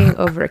cooking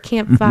over a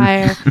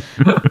campfire.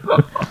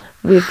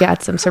 We've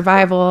got some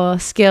survival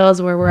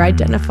skills where we're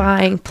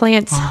identifying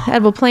plants,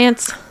 edible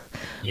plants.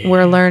 Yeah.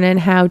 We're learning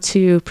how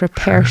to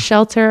prepare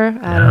shelter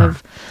out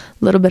of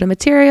a little bit of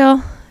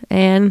material.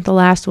 And the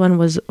last one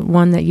was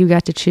one that you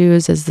got to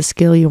choose as the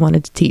skill you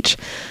wanted to teach.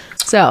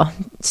 So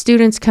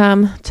students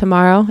come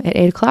tomorrow at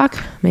 8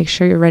 o'clock. Make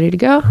sure you're ready to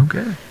go.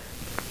 Okay.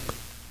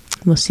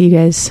 We'll see you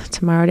guys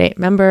tomorrow at 8.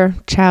 Remember,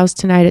 chow's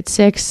tonight at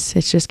 6.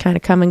 It's just kind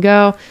of come and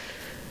go.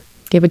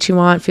 Get what you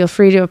want. Feel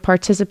free to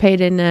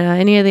participate in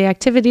any of the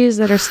activities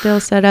that are still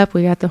set up.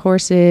 We got the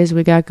horses.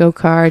 We got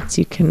go-karts.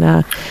 You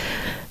can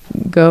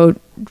go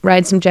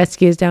ride some jet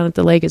skis down at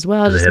the lake as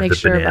well. Do they Just have make the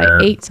sure banana-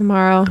 by 8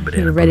 tomorrow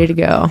banana you're ready boat? to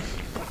go.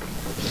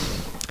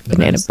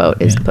 Banana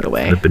boat is put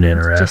away. The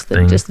banana raft Just the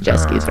thing? jet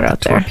skis are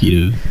out there.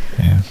 Torpedo.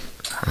 Yeah.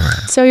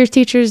 So your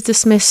teachers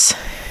dismiss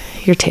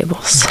your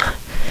tables.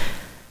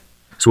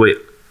 So wait.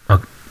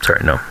 Oh,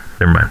 sorry. No.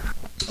 Never mind.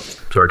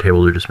 So our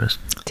tables are dismissed.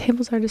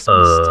 Tables are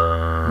dismissed.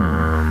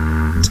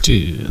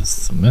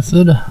 Jeez, the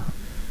method.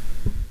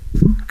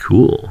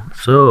 Cool.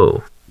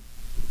 So,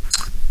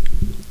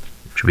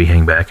 should we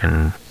hang back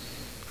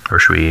or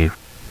should we?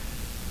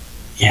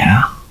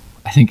 Yeah.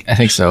 I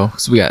think so.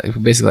 So we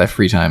basically have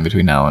free time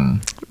between now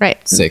and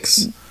Right.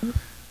 6.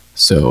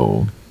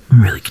 So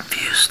I'm really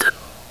confused.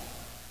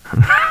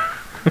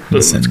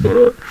 listen,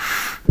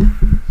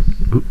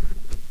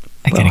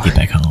 I gotta get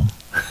back home.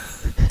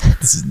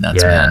 This is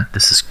nuts, Yeah, man.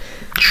 this is.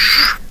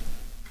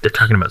 They're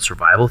talking about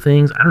survival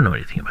things. I don't know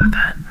anything about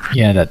that.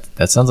 Yeah,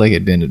 that sounds like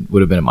it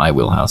would have been in my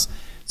wheelhouse.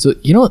 So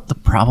you know what the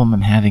problem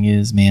I'm having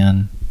is,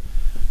 man?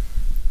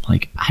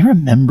 Like, I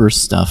remember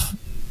stuff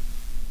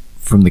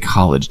from the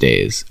college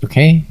days,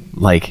 okay?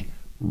 Like,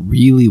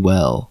 really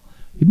well.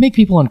 It'd make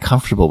people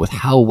uncomfortable with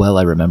how well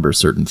I remember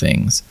certain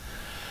things.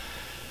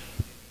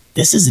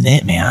 This isn't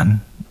it,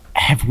 man.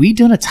 Have we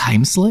done a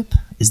time slip?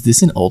 Is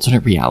this an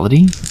alternate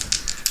reality?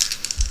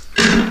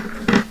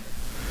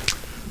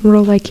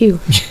 Roll IQ.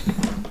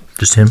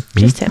 Just him?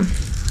 Me? Just him.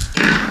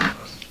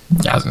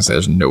 Yeah, I was gonna say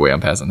there's no way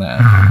I'm passing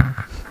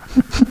that.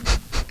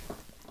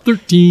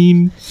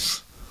 13.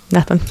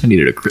 Nothing. I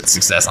needed a crit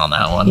success on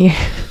that one.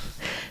 Yeah.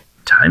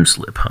 Time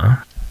slip, huh?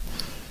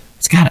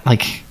 It's got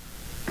like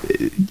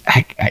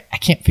I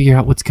can't figure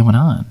out what's going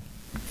on.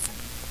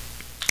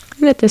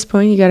 And at this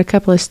point, you got a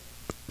couple of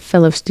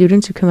fellow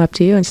students who come up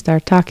to you and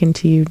start talking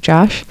to you,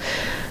 Josh.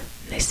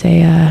 They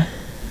say,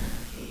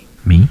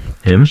 Me?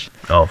 Him?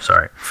 Oh,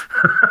 sorry.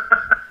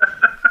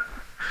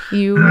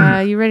 you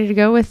ready to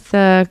go with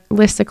the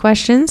list of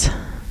questions?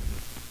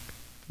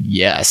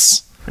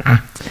 Yes.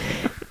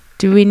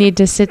 Do we need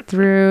to sit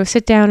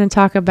down and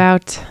talk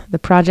about the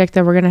project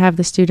that we're going to have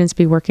the students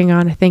be working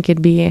on? I think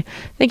it'd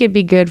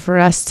be good for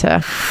us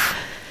to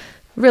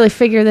really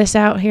figure this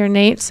out here,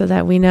 Nate, so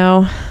that we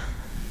know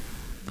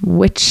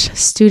which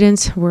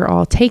students we're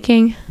all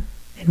taking,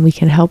 and we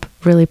can help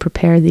really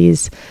prepare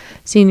these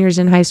seniors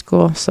in high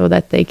school so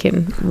that they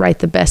can write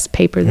the best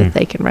paper that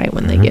they can write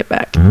when they get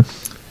back.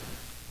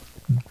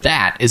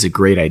 That is a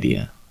great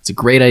idea. It's a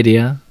great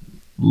idea.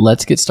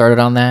 Let's get started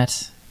on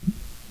that.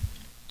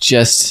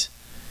 Just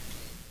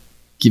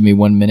give me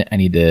 1 minute. I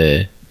need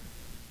to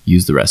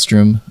use the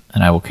restroom,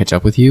 and I will catch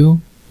up with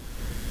you.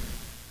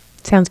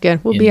 Sounds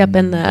good. We'll be up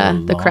in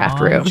the craft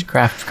room.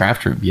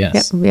 Craft room, yes.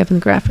 Yep, we'll be up in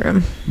the craft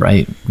room.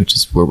 Right, which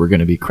is where we're going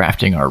to be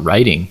crafting our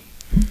writing.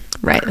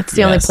 Right. That's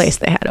the only Yes. place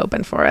they had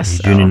open for us.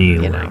 You So, do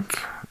need you know.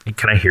 like.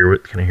 Can I hear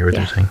what Yeah,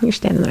 they're saying? you're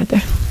standing right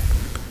there.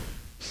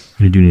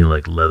 You do need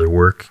like leather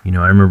work. You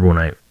know, I remember when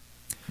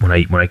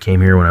I came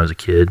here when I was a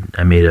kid,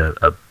 I made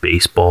a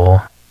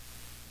baseball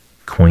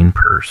coin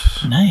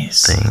purse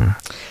Nice. thing.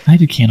 I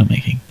do candle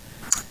making.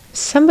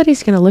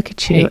 Somebody's going to look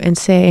at you Hey. and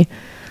say,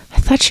 I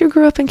thought you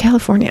grew up in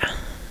California.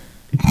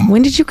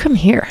 When did you come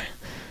here?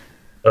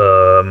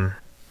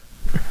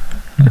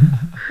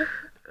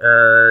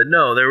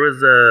 No, there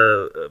was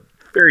a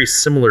very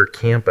similar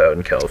camp out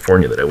in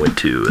California that I went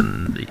to,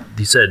 and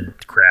he said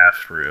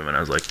craft room, and I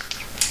was like,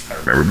 I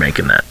remember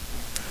making that,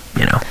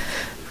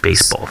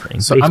 baseball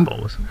thing. So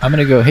Baseball was. I'm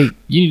going to go, hey,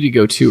 you need to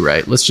go too,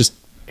 right? Let's just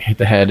hit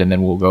the head, and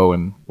then we'll go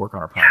and work on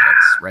our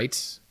projects,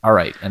 right? All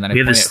right. And then I We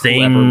have pointed this at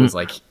whoever thing- was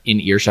like in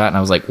earshot, and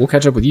I was like, we'll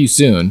catch up with you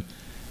soon.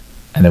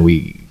 And then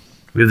we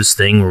We have this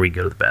thing where we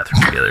go to the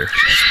bathroom together.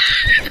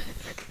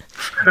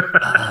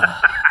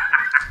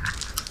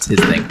 it's his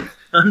thing.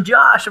 I'm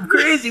Josh. I'm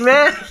crazy,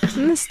 man.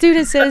 And the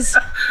student says,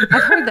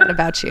 I've heard that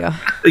about you.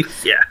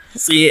 Yeah.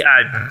 See,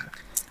 I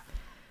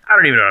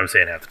don't even know what I'm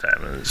saying half the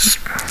time. It's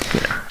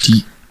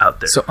just, out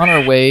there. So on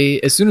our way,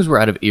 as soon as we're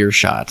out of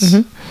earshot,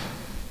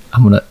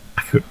 Mm-hmm.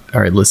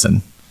 all right,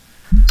 listen.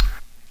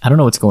 I don't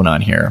know what's going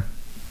on here.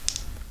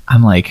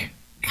 I'm like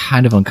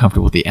kind of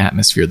uncomfortable with the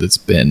atmosphere that's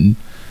been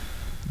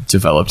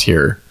developed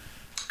here.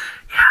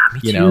 Me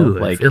you too. know, I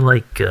like- feel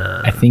like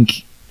I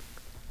think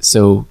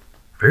so.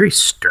 very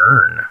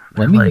stern.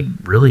 They're Let me- like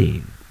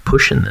really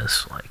pushing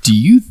this. Like, Do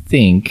you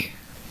think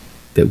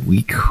that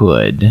we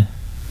could?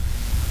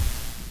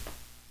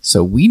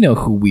 So we know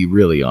who we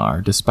really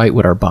are, despite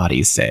what our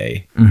bodies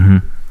say.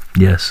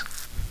 yes.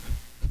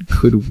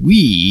 Could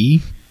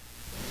we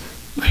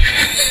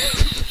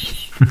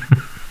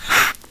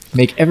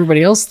make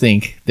everybody else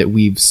think that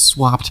we've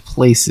swapped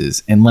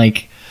places and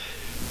like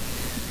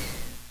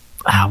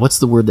what's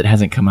the word that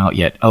hasn't come out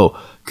yet?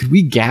 Oh, could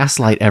we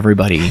gaslight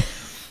everybody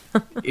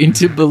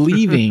into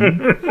believing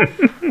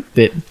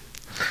that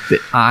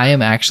I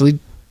am actually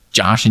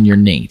Josh and you're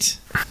Nate?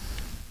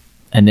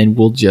 And then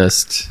we'll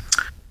just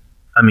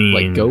I mean,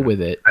 like go with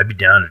it. I'd be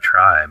down to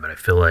try, but I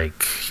feel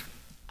like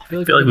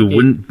we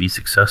wouldn't be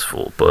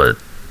successful. But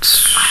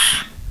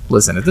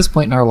Listen, at this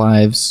point in our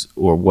lives,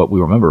 or what we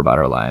remember about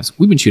our lives,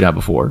 we've been chewed out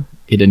before.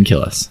 It didn't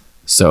kill us.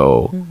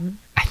 So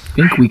I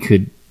think we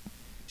could.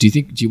 Do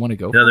you want to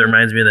go? No, that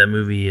reminds me of that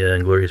movie,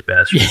 Inglourious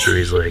Basterds, where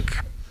he's like,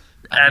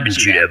 I've been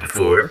chewed out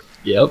before.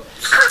 Yep.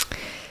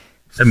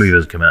 That movie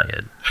hasn't come out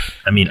yet.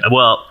 I mean,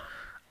 well,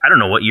 I don't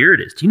know what year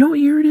it is. Do you know what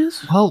year it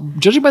is? Well,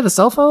 judging by the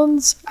cell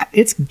phones,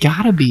 it's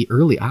gotta be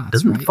early odds.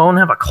 Doesn't the phone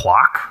have a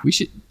clock? We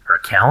should. Or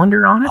a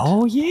calendar on it?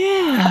 Oh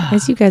yeah.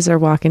 As you guys are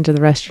walking to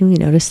the restroom, you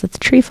notice that the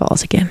tree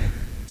falls again.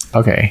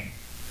 Okay.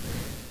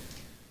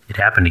 It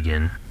happened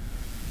again.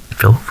 It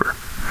fell over.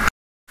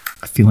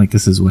 I feel like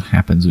this is what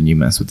happens when you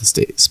mess with the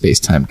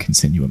space-time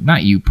continuum.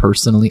 Not you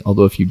personally,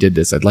 although if you did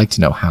this, I'd like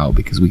to know how,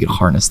 because we could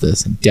harness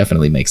this and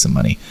definitely make some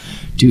money.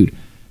 Dude,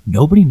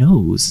 nobody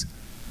knows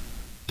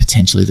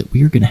potentially that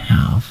we are going to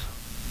have.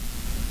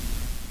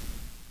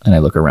 And I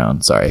look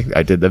around. Sorry,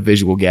 I did the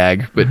visual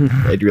gag, but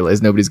I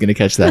realized nobody's going to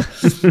catch that.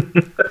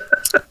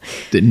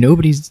 That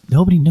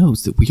nobody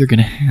knows that we are going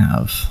to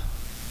have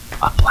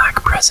a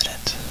black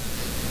president.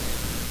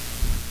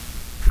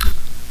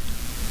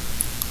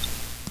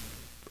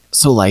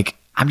 So, like,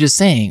 I'm just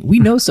saying, we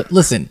know. So,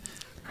 listen,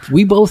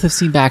 we both have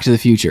seen Back to the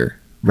Future,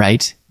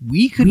 right?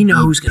 We know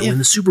who's going to win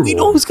the Super Bowl. We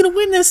know who's going to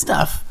win this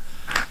stuff.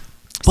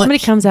 Somebody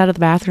comes out of the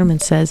bathroom and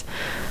says,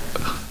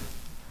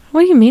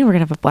 what do you mean we're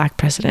going to have a black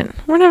president?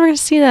 We're never going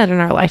to see that in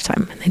our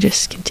lifetime. And they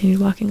just continue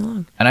walking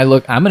along. And I'm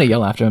going to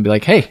yell after him and be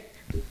like, hey,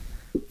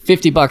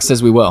 $50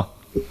 says we will.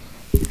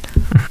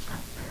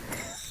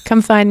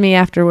 Come find me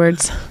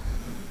afterwards.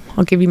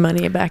 I'll give you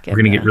money back. We're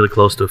going to get really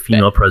close to a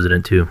female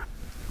president, too.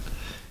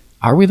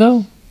 Are we,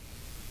 though?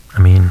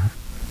 I mean,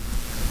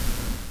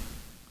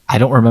 I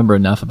don't remember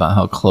enough about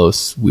how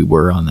close we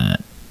were on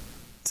that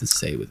to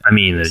say with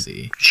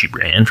she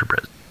ran for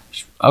president.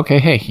 Okay,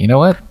 hey, you know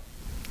what?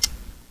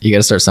 You got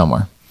to start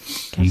somewhere.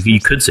 You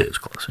could say it was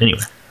close.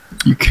 Anyway.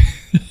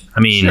 I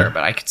mean... Sure,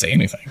 but I could say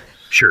anything.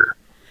 Sure.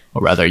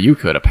 Or rather, you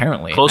could,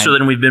 apparently. Closer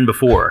than we've been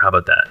before. How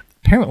about that?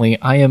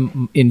 Apparently, I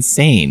am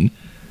insane.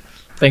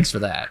 Thanks for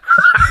that.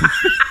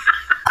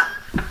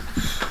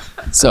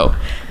 So...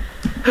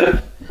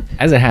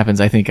 As it happens,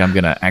 I think I'm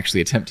going to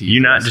actually attempt to use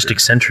You're not just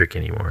eccentric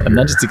anymore. I'm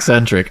not just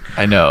eccentric.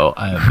 I know.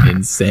 I'm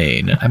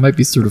insane. I might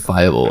be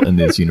certifiable in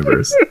this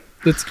universe.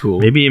 That's cool.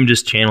 Maybe I'm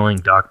just channeling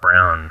Doc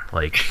Brown,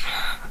 like...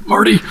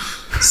 Marty!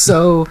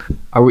 So,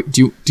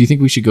 do you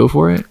think we should go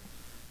for it?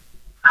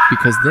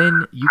 Because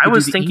then you could I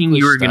was do the thinking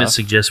English you were going to stuff,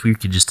 suggest we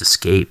could just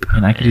escape.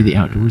 and I could do the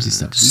outdoorsy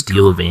stuff.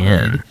 Steal a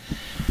van.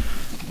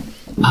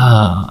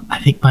 I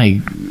think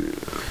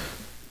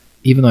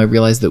even though I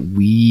realized that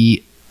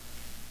we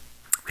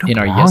in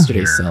our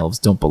yesterday selves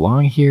don't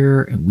belong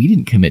here and we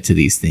didn't commit to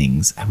these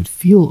things, I would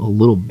feel a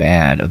little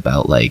bad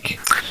about like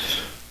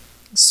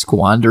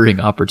squandering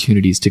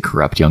opportunities to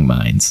corrupt young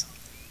minds.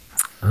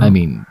 I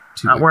mean,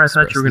 not where I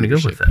thought you were going to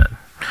go with that.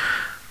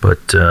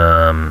 But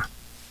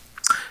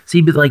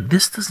see, but like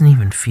this doesn't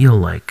even feel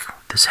like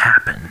this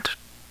happened.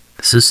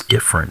 This is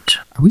different.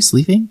 Are we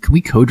sleeping? Can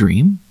we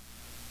co-dream?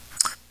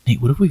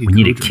 Nate, what if we could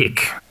need a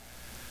kick.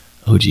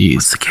 Oh geez.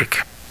 What's the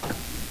kick?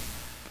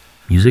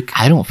 Music?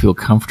 I don't feel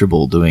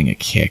comfortable doing a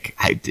kick.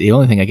 The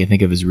only thing I can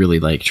think of is really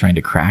like trying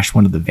to crash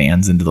one of the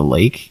vans into the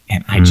lake.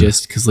 And I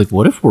just, because like,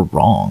 what if we're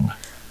wrong?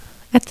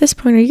 At this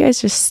point, are you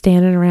guys just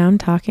standing around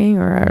talking,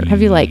 or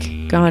have you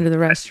like gone to the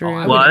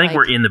restroom? Well, I think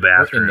we're in the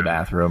bathroom. We're in the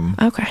bathroom.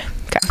 Okay.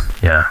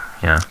 Yeah.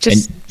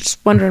 Just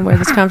wondering where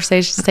this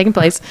conversation is taking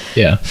place.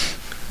 Yeah.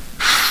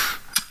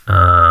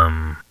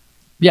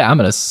 Yeah, I'm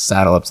gonna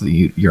saddle up to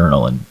the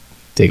urinal and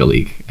take a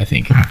leak. I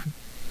think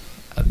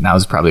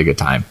now's probably a good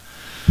time.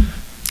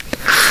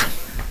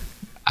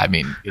 I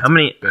mean,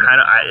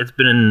 it's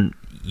been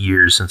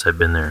years since I've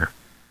been there.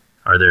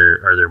 Are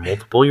there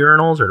multiple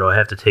urinals, or do I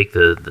have to take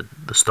the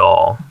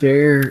stall?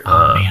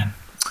 Oh man,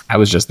 I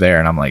was just there,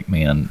 and I'm like,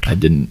 man, I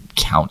didn't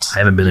count. I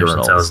haven't been there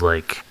since I was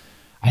like.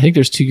 I think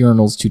there's 2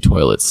 urinals, 2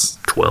 toilets.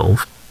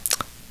 12,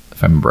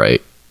 if I'm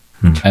right.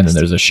 And then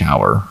there's a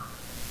shower.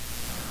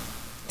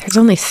 There's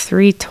only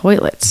 3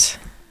 toilets.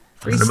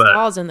 3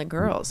 stalls in the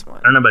girls' one.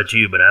 I don't know about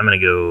you, but I'm gonna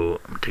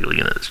take a look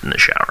at this in the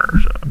shower.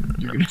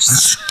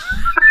 So.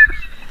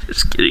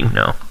 Just kidding.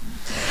 No.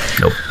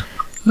 Nope.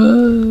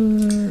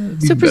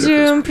 So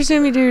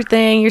presume you do your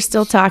thing. You're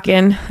still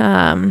talking.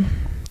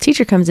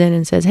 Teacher comes in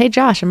and says, "Hey,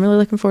 Josh, I'm really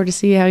looking forward to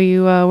see how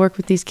you work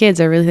with these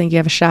kids. I really think you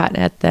have a shot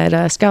at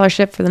that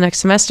scholarship for the next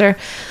semester.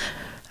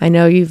 I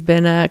know you've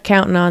been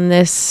counting on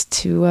this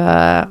to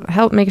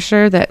help make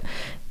sure that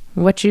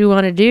what you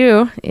want to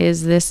do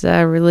is this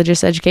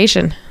religious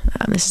education.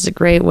 This is a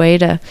great way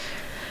to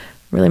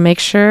really make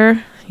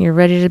sure you're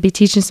ready to be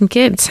teaching some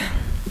kids."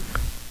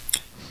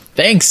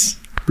 Thanks.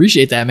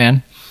 Appreciate that,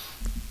 man.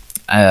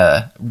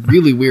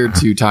 Really weird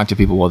to talk to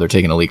people while they're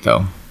taking a leak,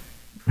 though.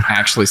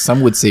 Actually,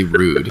 some would say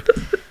rude.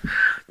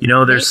 You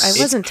know, I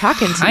wasn't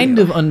talking to you. Kind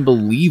of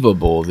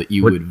unbelievable that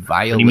you would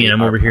violate what do you mean?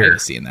 I'm over here.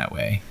 privacy in that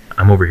way.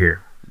 I'm over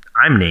here.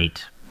 I'm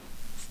Nate.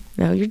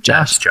 No, you're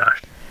Josh. That's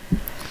Josh.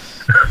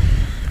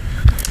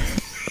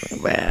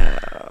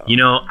 Well, you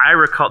know, I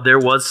recall there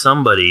was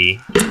somebody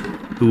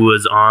who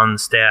was on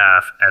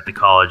staff at the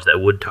college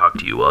that would talk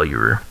to you while you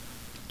were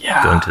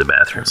going to the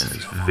bathroom. And it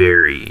was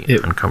very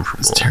uncomfortable.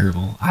 It's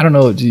terrible. I don't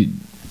know.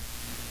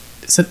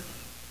 Is it?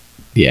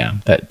 Yeah,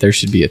 that there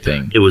should be a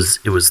thing. It was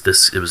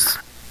the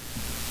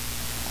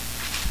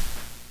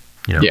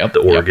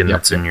organ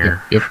that's in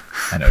your. Yep.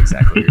 I know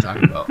exactly what you're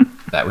talking about.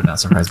 That would not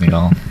surprise me at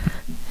all.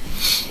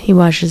 He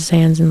washes his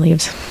hands and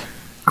leaves.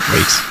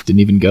 Great. Didn't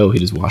even go. He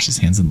just washed his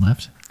hands and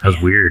left. That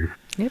was weird.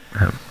 Yep.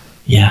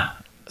 Yeah.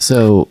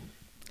 So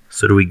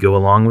do we go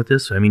along with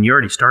this? I mean, you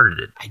already started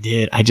it. I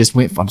did. I just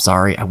went. I'm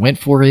sorry. I went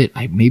for it.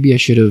 Maybe I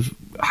should have.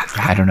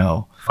 I don't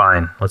know.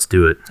 Fine. Let's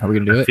do it. Are we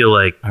gonna do it? I feel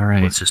like. All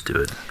right. Let's just do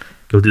it.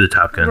 Go do the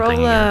Top Gun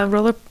thing.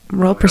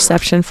 Roll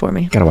perception for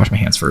me. Gotta wash my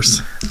hands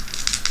first.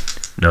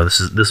 No,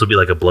 this will be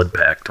like a blood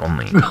pact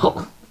only.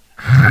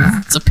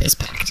 It's a piss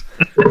pact.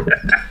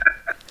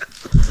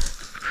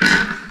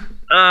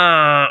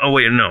 Oh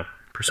wait, no.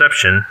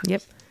 Perception.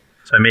 Yep.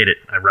 So I made it.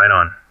 I right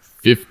on.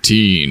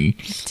 15.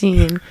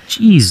 15.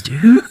 Jeez,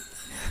 dude.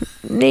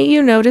 Nate,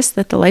 you noticed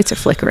that the lights are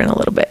flickering a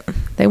little bit.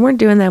 They weren't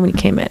doing that when you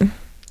came in.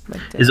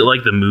 Is it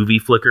like the movie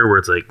flicker where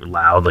it's like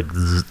loud, like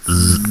zzz,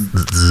 zzz,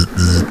 zzz,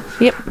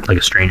 zzz, Yep. like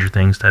a Stranger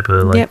Things type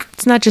of like? Yep.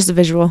 It's not just a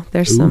visual.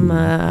 There's some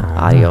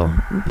audio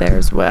there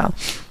as well.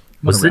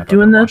 Was it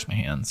doing that Wash my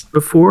hands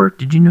before?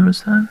 Did you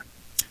notice that?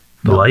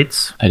 The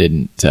lights? I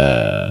didn't.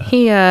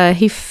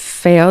 He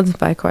failed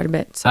by quite a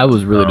bit. So. I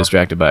was really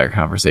distracted by our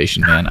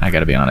conversation, man. I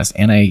gotta be honest,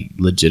 and I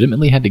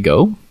legitimately had to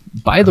go.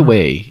 By the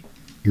way,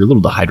 you're a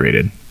little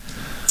dehydrated.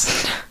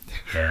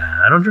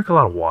 Yeah, I don't drink a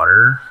lot of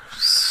water,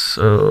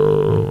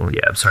 so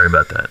yeah, I'm sorry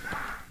about that.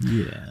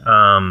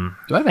 Yeah.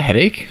 Do I have a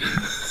headache?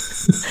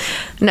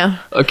 No.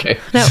 Okay.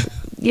 No.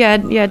 You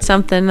had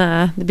something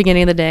the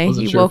beginning of the day.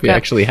 Wasn't You sure woke if you up.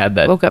 actually had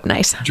that Woke up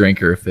nice.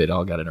 drink or if it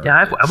all got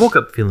interrupted. Yeah, I woke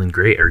up feeling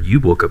great, or you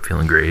woke up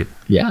feeling great.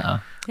 Yeah.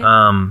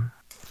 Yeah,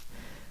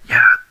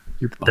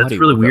 Your body that's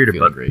really woke up weird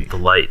feeling about great. the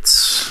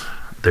lights.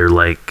 They're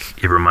like,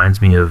 it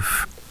reminds me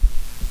of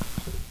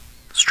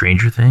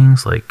Stranger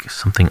Things, like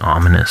something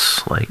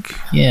ominous, like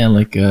Yeah,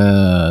 like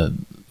the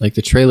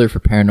trailer for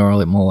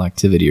Paranormal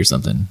Activity or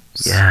something.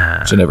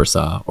 Yeah. Which I never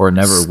saw or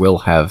never will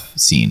have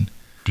seen.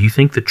 Do you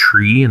think the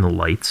tree and the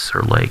lights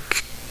are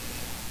like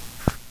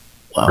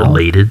Well,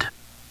 related?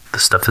 The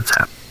stuff that's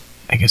happening.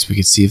 I guess we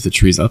could see if the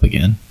tree's up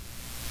again.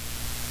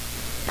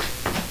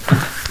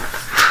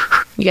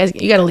 You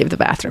got to leave the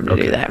bathroom to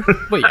do that.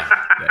 Well, yeah.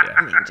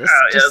 I mean, just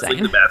let's saying.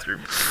 leave the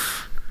bathroom.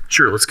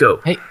 Sure, let's go.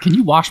 Hey, can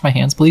you wash my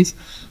hands, please?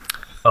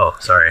 Oh,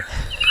 sorry.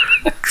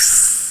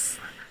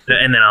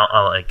 And then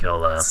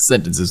I'll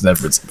Sentence has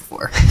never been said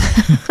before.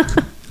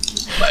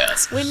 By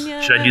us.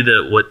 should I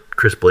do what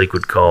Chris Blake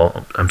would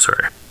call? I'm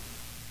sorry.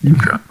 Name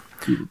drop.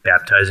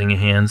 Baptizing your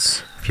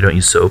hands. If you don't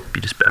use soap,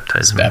 you just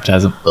baptize them.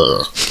 Baptize them.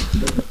 Ugh.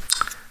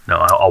 No,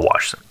 I'll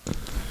wash them.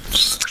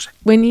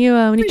 When you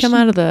come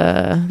out of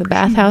the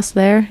bathhouse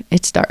there,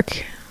 it's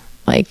dark.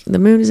 Like the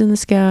moon is in the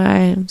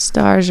sky,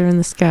 stars are in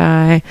the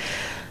sky.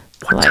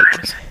 What time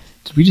is it?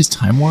 Did we just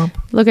time warp?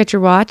 Look at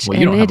your watch, Well,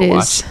 you and don't have it a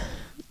is.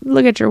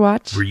 Look at your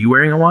watch. Were you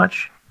wearing a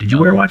watch? Did you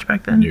wear a watch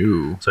back then?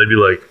 No. So I'd be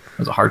like, I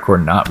was a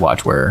hardcore not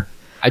watch wearer.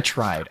 I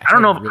tried. I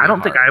don't know. Really I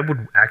don't think hard. I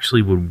would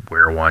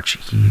wear a watch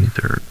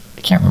either.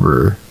 I can't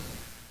remember.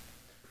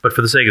 But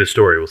for the sake of the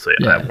story, we'll say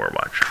Yeah. I wore a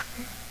watch.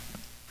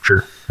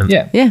 Sure. And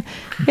Yeah.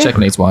 Check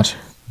Nate's watch.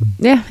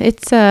 Yeah,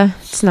 it's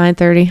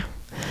 9:30.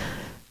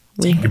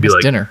 It'd be It's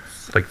like dinner.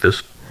 like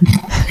this.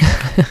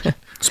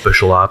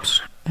 Special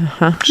ops.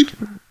 Uh-huh.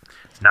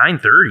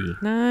 9:30.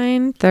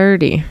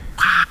 9:30.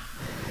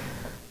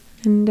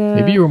 And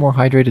Maybe you were more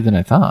hydrated than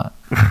I thought.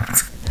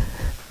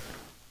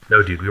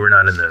 No, dude, we were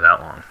not in there that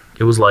long.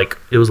 It was like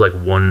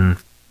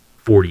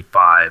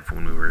 1:45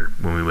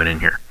 when we went in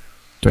here.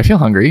 Do I feel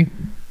hungry?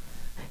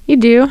 you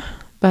do,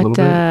 but Little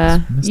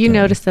bit. It's you misty.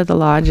 notice that the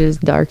lodge is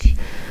dark.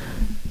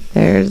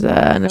 There's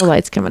no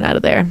lights coming out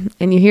of there,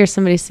 and you hear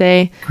somebody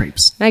say,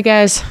 Crepes. "Night,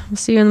 guys. We'll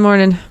see you in the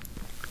morning."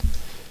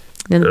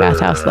 Then the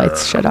bathhouse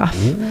lights shut off.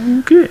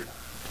 Okay.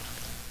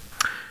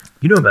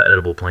 You know about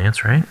edible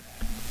plants, right?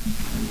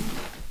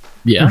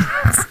 Yeah.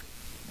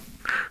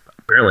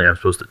 Apparently, I'm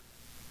supposed to.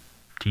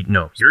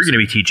 No, you're going to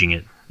be teaching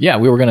it. Yeah,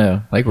 we were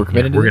gonna we're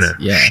committed we're to this?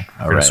 gonna. Yeah.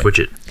 We're All gonna right. switch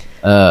it.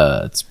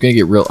 It's gonna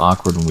get real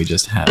awkward when we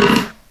just have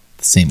the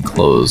same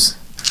clothes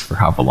for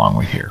however long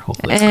we're here.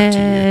 Hopefully it's not too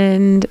weird.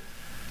 And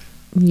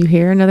you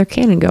hear another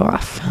cannon go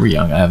off. We're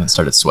young. I haven't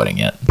started sweating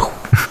yet.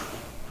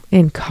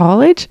 In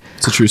college?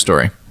 It's a true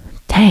story.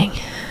 Dang.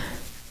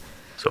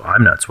 So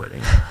I'm not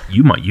sweating.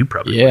 You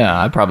probably.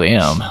 Yeah, I probably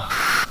am.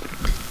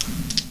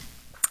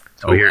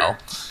 So here,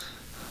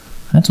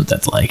 That's what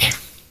that's like.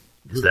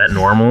 is that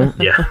normal?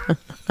 Yeah.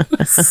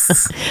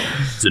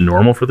 Is it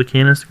normal for the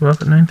cannons to go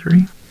off at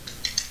 9:30?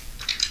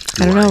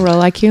 I don't know.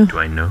 Roll IQ. Do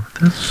I know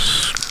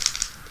this?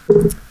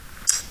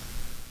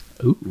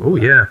 Ooh. Oh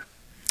yeah,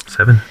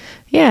 7.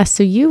 Yeah,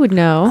 so you would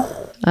know.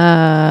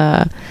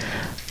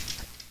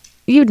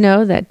 You'd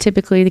know that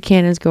typically the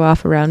cannons go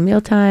off around meal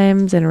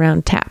times and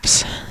around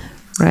taps,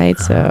 right?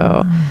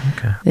 So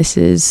Okay. this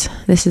is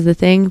the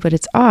thing, but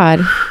it's odd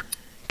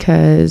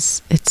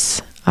because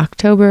it's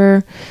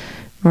October.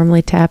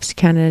 normally taps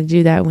kind of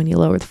do that when you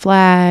lower the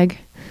flag.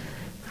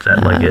 Is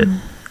that like at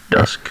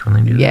dusk when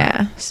they do that?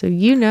 Yeah. So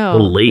you know, A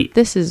little late.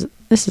 This is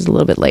a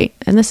little bit late,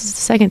 and this is the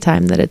second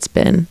time that it's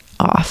been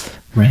off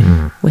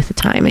Right. with the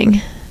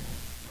timing.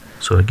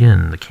 So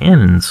again, the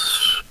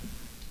cannons,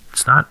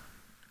 it's not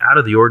out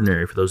of the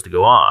ordinary for those to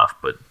go off,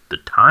 but the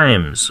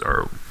times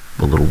are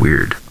a little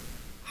weird.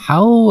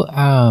 How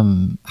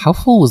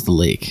full was the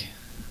lake?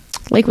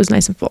 Lake was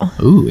nice and full.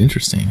 Ooh,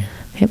 interesting.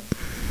 Yep.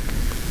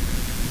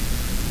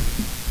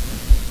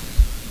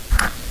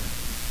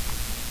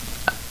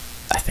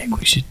 I think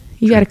we should.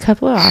 You got a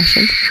couple of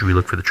options. Should we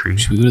look for the tree?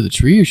 Should we go to the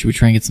tree or should we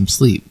try and get some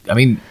sleep? I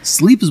mean,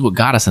 sleep is what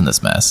got us in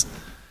this mess.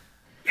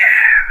 Yeah.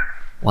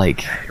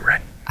 Like, You're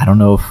right. I don't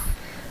know if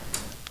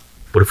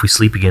What if we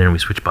sleep again and we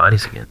switch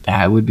bodies again?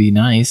 that would be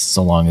nice,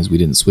 so long as we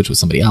didn't switch with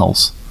somebody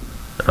else.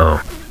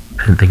 Oh,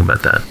 I didn't think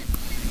about that.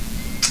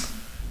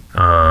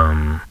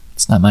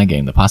 It's not my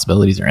game. The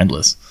possibilities are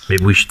endless.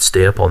 Maybe we should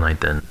stay up all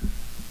night then.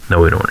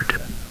 No, we don't want to do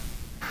that.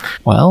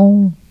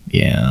 Well,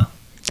 yeah.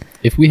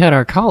 If we had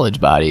our college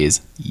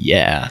bodies,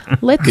 yeah,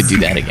 Let's could do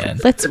that again.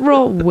 Let's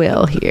roll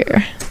Will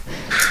here.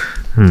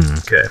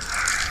 Okay.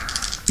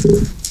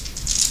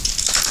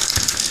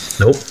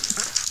 Nope.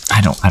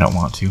 I don't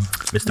want to,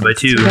 Missed it by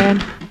 2. Too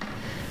bad.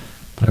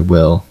 but I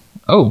will.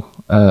 Oh,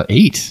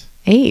 8.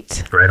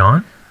 8. Right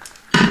on?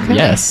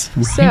 Yes.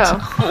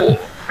 So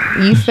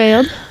you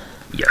failed.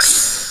 Yes.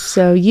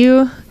 So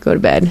you go to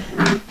bed.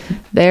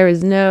 There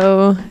is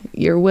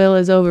your will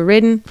is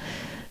overridden.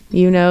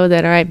 You know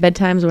that, all right,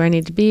 bedtime's where I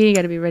need to be. You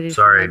got to be ready for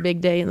Sorry. my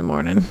big day in the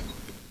morning.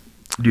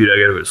 Dude, I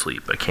gotta go to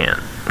sleep. I can't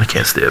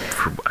stay up.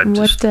 I'm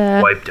just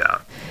What, wiped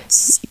out.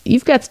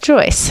 You've got the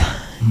choice.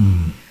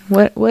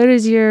 What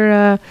is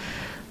your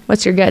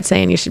what's your gut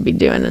saying you should be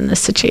doing in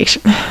this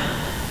situation?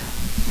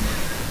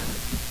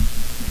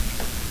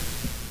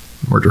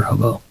 Murder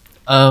hobo.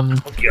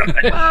 God.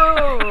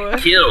 Oh,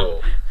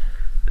 Kill.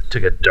 It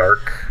took a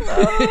dark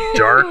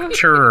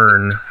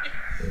turn.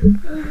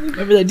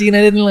 Remember that Dean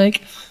I didn't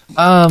like?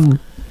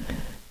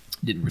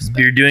 Didn't respect.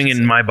 You're doing it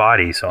in my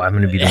body, so I'm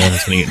gonna be the one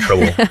that's gonna get in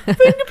trouble.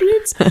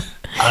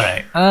 All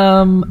right.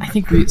 I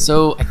think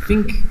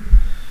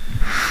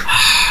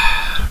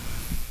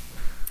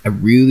I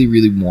really,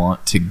 really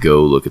want to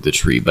go look at the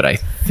tree, but I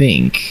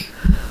think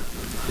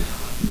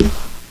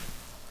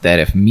that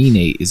if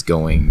Mine is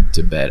going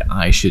to bed,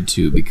 I should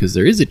too, because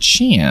there is a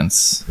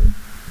chance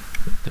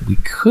that we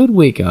could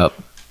wake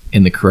up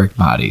in the correct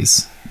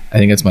bodies. I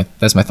think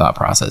that's my thought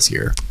process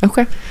here.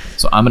 okay.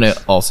 So I'm gonna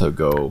also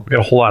go. We got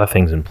a whole lot of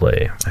things in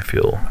play. I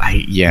feel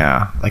I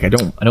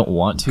don't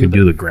want to. could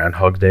do the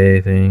Groundhog Day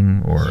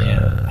thing, or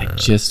I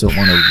just don't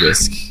want to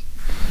risk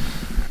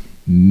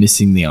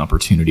missing the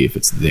opportunity if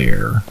it's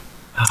there.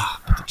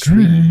 But the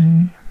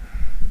tree.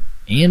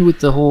 And with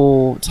the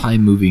whole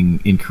time moving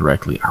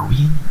incorrectly, are we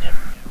in the never?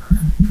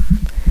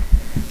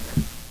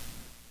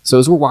 So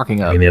as we're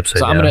walking up, In the upside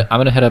so I'm down.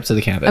 gonna head up to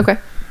the cabin. Okay.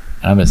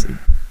 And I'm gonna say,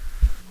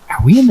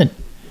 are we in the?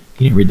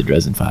 You didn't read the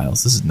Dresden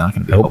Files. This is not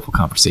going to be a Nope. helpful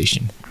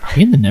conversation. Are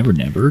we in the Never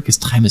Never? Because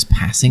time is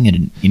passing at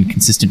an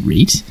inconsistent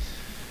rate.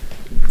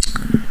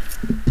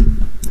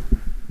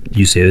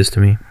 you say this to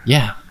me?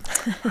 Yeah,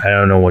 I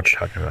don't know what you're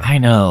talking about. I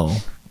know.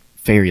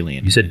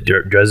 Fairyland. You said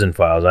Dresden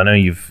Files. I know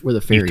Where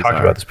the fairies you've talked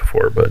are. about this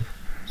before, but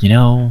You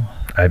know,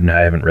 I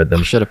haven't read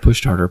them. I should have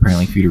pushed harder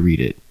apparently for you to read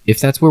it.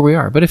 If that's where we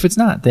are. But if it's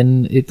not,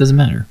 then it doesn't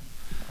matter.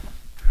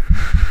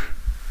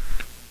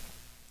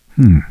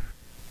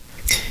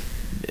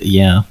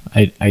 Yeah,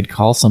 I'd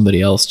call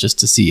somebody else just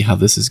to see how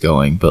this is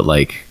going, but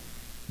like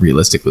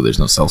realistically, there's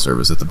no cell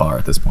service at the bar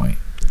at this point.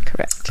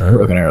 Correct.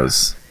 Broken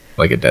Arrow's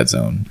like a dead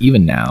zone.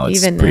 Even now,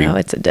 it's Now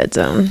it's a dead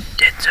zone.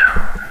 Dead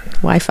zone.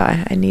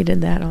 Wi-Fi. I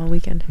needed that all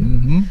weekend.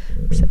 Mm-hmm.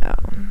 So,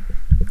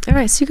 all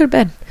right. So you go to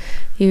bed.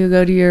 You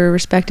go to your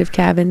respective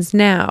cabins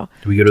now.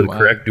 Do we go to Do the I-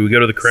 correct? Do we go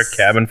to the correct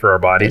cabin for our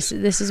bodies?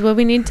 This is what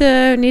we need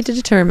to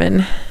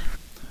determine.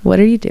 What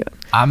are you doing?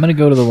 I'm gonna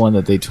go to the one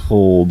that they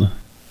told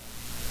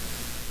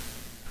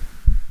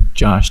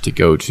Josh to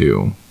go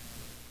to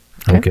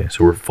Okay,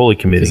 so we're fully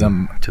committing Because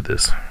I'm- to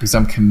this. because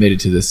I'm committed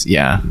to this.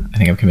 Yeah, I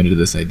think I'm committed to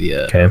this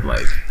idea. Okay. Of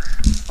like,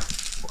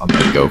 I'm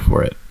gonna go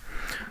for it.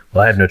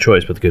 Well, I have no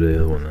choice but to go to the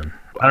other one then.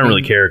 I don't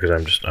really care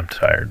because I'm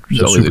tired. There's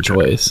So always a super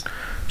tired. choice.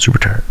 Super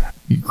tired.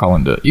 You can crawl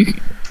into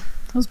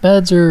those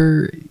beds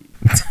are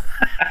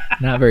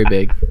not very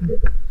big.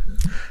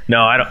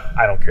 No, I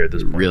don't care at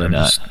this point. Really I'm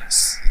not.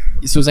 just-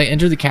 So as I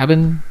enter the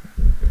cabin,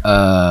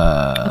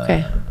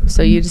 Okay.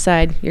 So you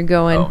decide you're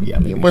going. Oh, yeah,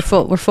 maybe we're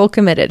full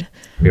committed.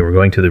 yeah, we're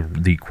going to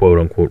the quote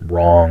unquote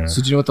wrong.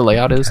 So do you know what the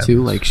layout is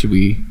too? Like, should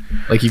we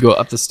you go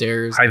up the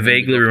stairs? I and then you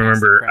vaguely go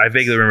past the remember. I cracks?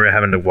 vaguely remember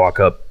having to walk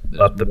up the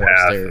more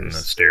path and the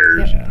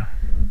stairs. Yeah.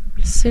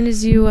 As soon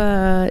as you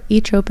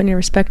each open your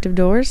respective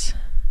doors,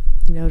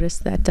 you notice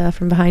that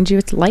from behind you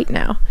it's light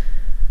now.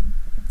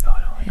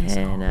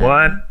 And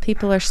What?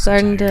 people are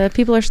starting to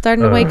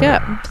wake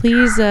up.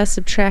 Please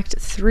subtract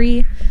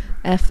 3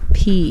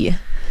 FP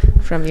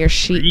from your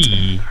sheet.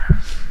 3.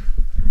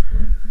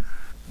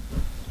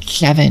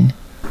 7.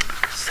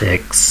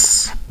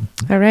 6.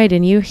 All right,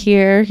 and you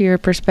hear your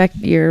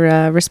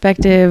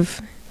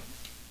respective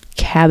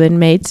cabin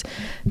mates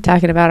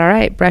talking about, all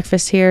right,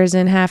 breakfast here is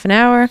in half an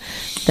hour.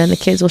 Then the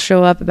kids will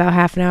show up about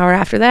half an hour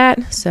after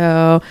that.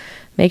 So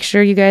make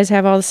sure you guys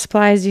have all the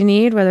supplies you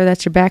need, whether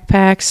that's your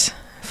backpacks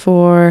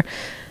for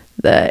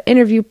the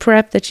interview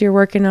prep that you're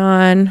working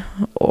on,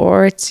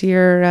 or it's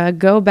your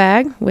go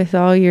bag with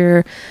all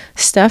your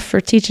stuff for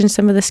teaching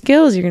some of the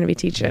skills you're going to be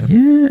teaching.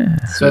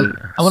 Yeah. So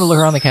I want to look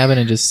around the cabin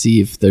and just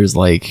see if there's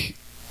like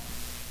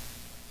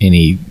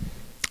any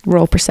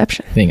Roll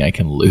perception. thing I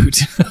can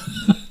loot.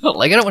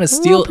 Like I don't want to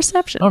Roll steal. I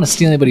perception. don't want to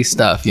steal anybody's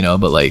stuff, you know.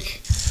 But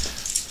like,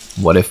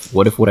 what if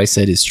what I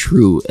said is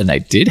true and I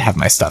did have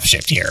my stuff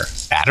shipped here?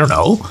 I don't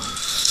know.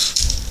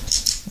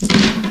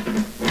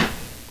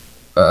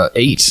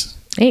 8.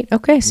 8.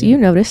 Okay, so you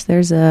notice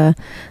there's a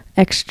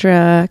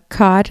extra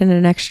cot and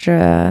an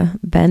extra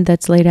bed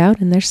that's laid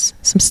out, and there's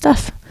some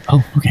stuff.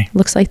 Oh, okay.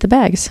 Looks like the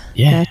bags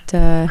Yeah.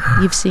 that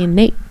you've seen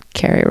Nate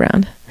carry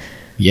around.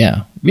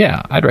 Yeah,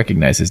 I'd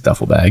recognize his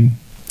duffel bag.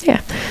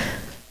 Yeah.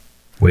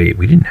 Wait,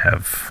 we didn't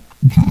have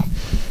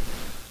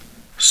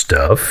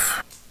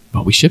stuff.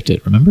 But we shipped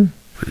it. Remember?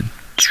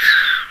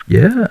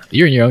 Yeah.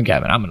 You're in your own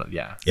cabin. I'm gonna.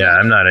 Yeah. Yeah,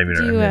 I'm not even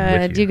Do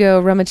with you. you go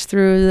rummage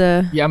through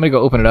the... Yeah, I'm gonna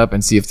go open it up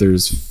and see if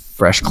there's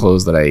fresh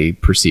clothes that I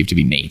perceive to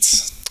be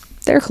Nate's.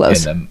 They're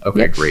close. In them.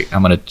 Okay, Yep. great.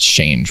 I'm gonna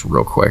change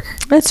real quick.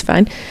 That's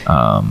fine.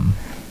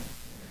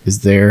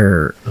 Is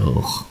there?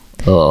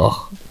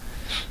 Oh.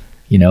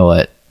 You know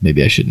what?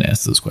 Maybe I shouldn't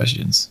ask those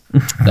questions.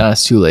 No,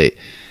 it's too late.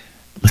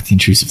 Let the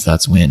intrusive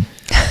thoughts win.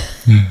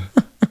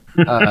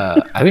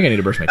 I think I need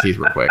to brush my teeth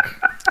real quick.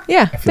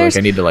 Yeah. I feel like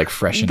I need to like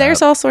freshen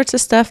There's up. all sorts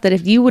of stuff that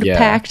if you would have Yeah.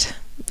 packed,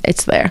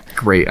 it's there.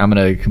 Great. I'm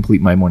gonna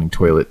complete my morning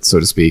toilet, so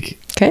to speak,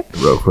 Okay.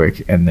 real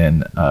quick, and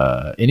then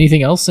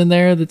anything else in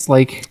there that's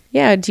like,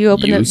 Yeah. Do you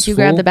open do you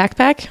grab the Useful?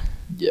 backpack?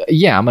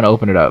 yeah, I'm gonna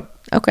open it up.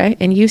 Okay.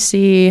 And you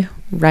see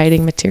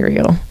writing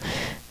material.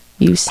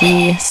 You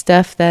see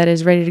stuff that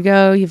is ready to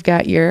go. You've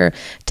got your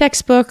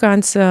textbook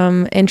on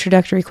some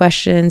introductory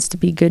questions to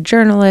be good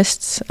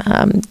journalists.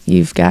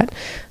 You've got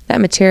that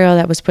material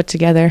that was put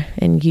together,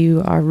 and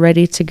you are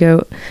ready to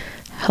go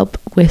help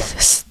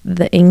with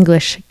the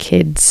English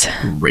kids.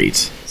 Great.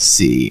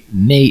 See,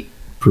 Nate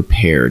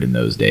prepared in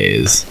those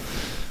days.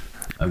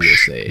 I will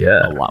say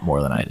Yeah. a lot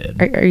more than I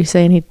did. Are you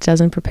saying he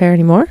doesn't prepare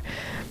anymore?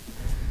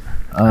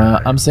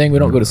 I'm saying we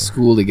don't go to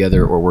school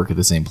together or work at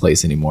the same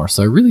place anymore,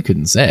 so I really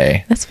couldn't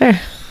say. That's fair.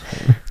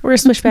 We're going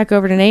to switch back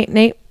over to Nate.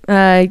 Nate,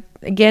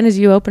 again, as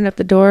you opened up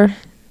the door,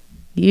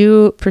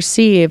 you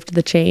perceived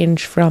the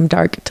change from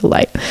dark to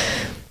light.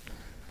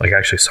 Like, I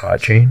actually saw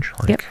it change.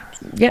 Like, Yep.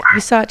 Yep.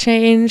 You saw it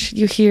change.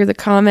 You hear the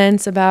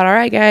comments about, all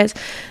right, guys,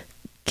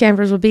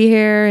 campers will be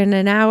here in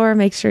an hour.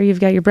 Make sure you've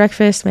got your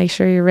breakfast. Make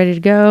sure you're ready to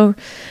go.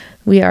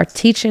 We are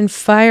teaching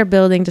fire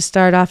building to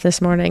start off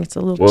this morning. It's a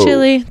little Whoa.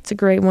 chilly. It's a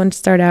great one to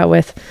start out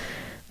with.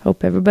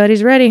 Hope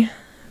everybody's ready.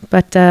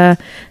 But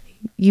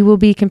you will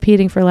be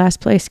competing for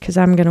last place because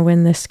I'm going to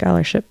win this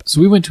scholarship. So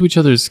we went to each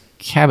other's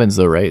cabins,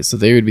 though, right? So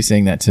they would be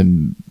saying that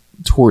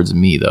towards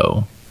me,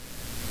 though.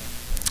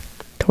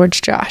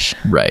 Towards Josh.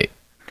 Right.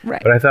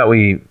 Right. but I thought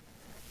we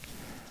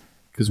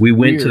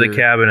went to the we're-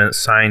 cabin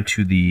assigned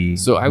to the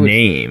So I would-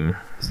 name.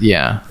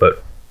 Yeah.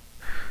 But,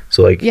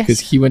 so like, Yes. Because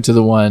he went to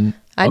the one.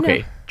 I know.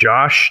 Okay.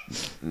 Josh.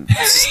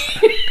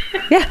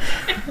 Yeah.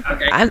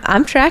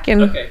 I'm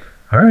tracking.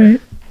 All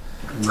right.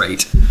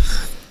 Great.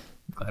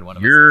 Glad one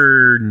of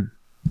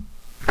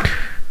us.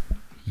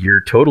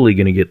 You're totally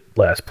going to get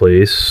last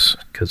place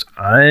because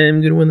I'm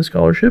going to win the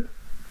scholarship.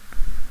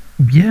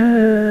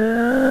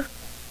 Yeah.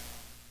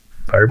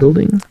 Fire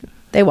building.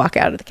 They walk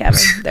out of the cabin.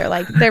 They're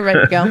ready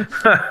to go.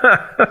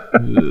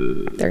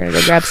 They're going to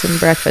go grab some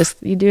breakfast.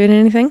 You doing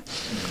anything?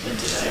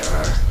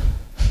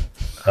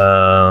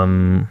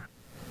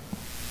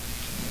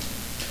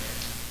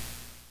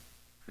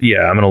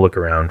 Yeah, I'm going to look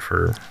around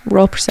for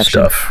Roll perception.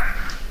 stuff.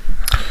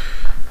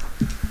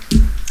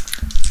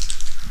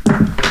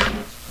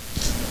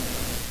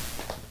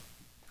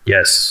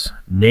 Yes,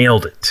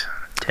 nailed it.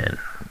 10.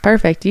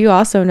 Perfect. You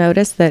also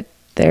notice that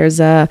there's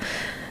a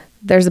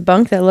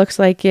bunk that looks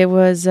like it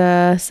was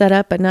set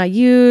up but not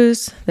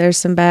used. There's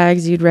some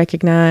bags you'd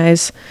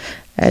recognize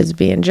as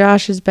being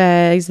Josh's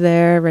bags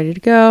there, ready to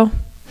go.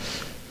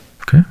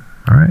 Okay.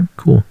 All right.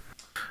 Cool.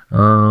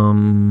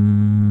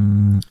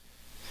 I'm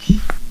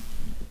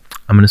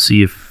gonna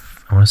see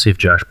if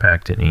Josh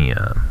packed any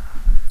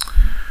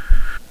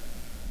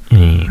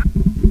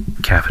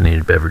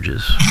caffeinated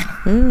beverages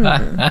in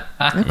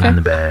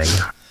the bag.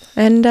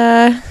 And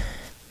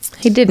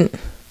he didn't.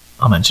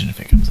 I'll mention if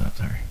it comes up.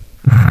 Sorry.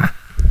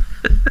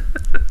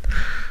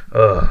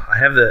 I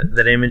have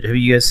that image. Have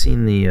you guys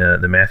seen the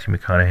Matthew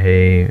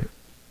McConaughey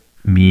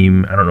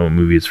meme? I don't know what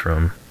movie it's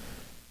from.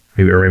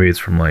 Maybe it's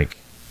from like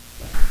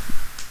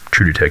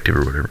True Detective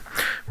or whatever,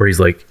 where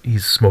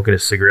he's smoking a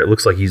cigarette. It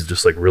looks like he's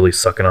just like really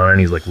sucking on it, and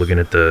he's like looking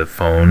at the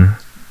phone.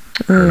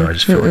 I don't know, I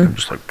just feel like I'm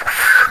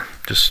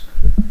just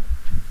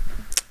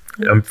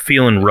I'm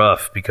feeling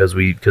rough because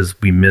we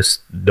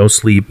missed no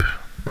sleep.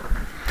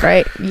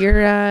 Right.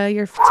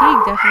 Your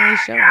fatigue definitely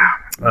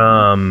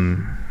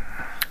showing.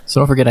 So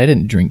don't forget, I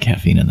didn't drink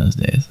caffeine in those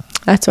days.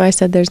 That's why I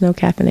said there's no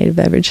caffeinated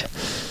beverage.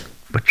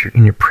 But you're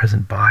in your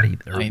present body.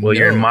 Well,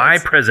 you're in my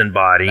present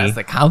body. That's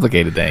the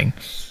complicated thing.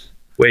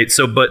 Wait,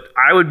 but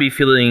I would be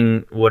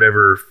feeling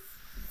whatever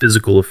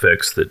physical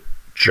effects that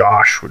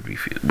Josh would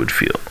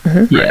feel.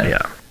 Mm-hmm. Right?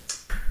 Yeah.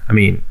 I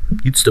mean,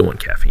 you'd still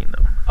want caffeine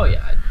though. Oh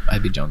yeah,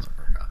 I'd be Jones.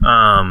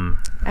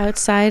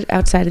 Outside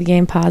of the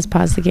game, pause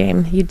the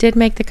game. You did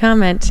make the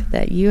comment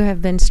that you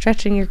have been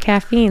stretching your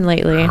caffeine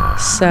lately.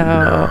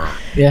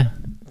 Yeah.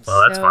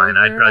 Well, that's fine.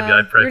 I'd probably feel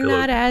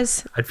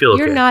I'd feel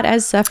okay. You're not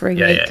as suffering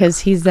Yeah. because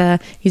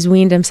he's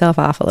weaned himself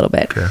off a little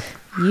bit. Okay.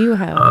 You,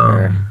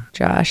 however,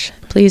 Josh,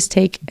 please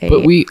take a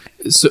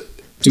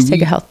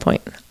take a health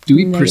point. Do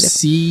we Negative.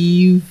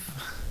 perceive,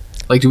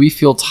 like, do we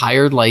feel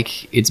tired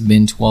like it's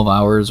been 12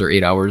 hours or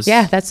 8 hours?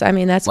 Yeah, that's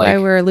why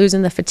we're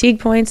losing the fatigue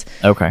points.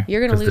 Okay.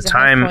 You're going to lose the a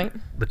health time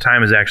point. the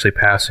time is actually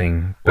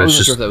passing, but I it's wasn't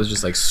just sure if that was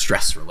just like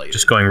stress related.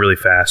 just going really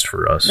fast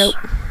for us. Nope.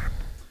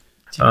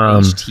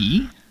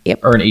 HT? Yep.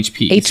 Or an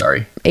HP,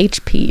 sorry.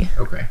 HP.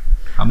 Okay.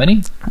 How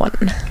many? 1.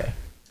 Okay.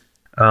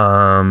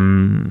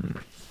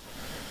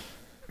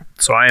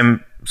 So I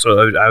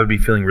would be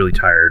feeling really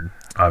tired,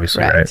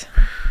 obviously, right?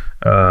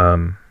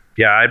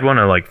 Yeah, I'd want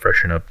to like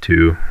freshen up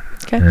too.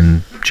 Okay.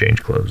 And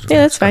change clothes.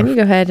 Yeah, that's fine. You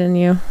go ahead and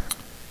you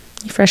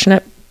freshen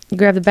up. You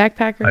grab the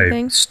backpack or I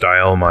anything.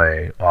 style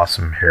my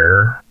awesome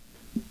hair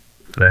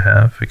that I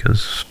have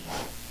because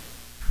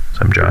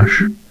I'm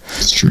Josh.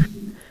 That's true.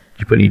 Did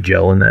you put any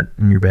gel in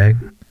your bag?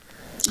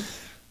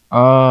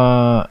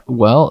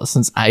 Well,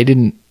 since I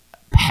didn't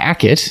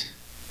pack it,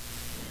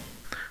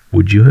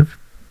 Would you have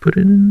put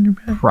it in your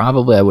bag?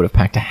 probably I would have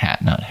packed a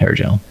hat, not hair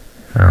gel.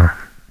 Oh.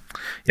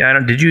 Yeah, I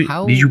don't. Did you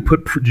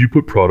put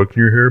product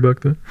in your hair back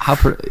then?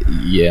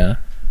 Yeah.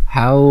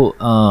 How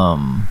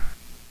I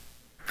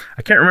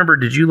can't remember.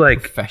 Did you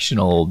like?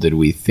 professional did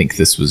we think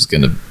this was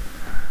gonna?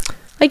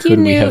 Like you Could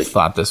we knew. have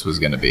thought this was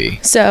gonna be?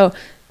 So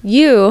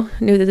you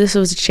knew that this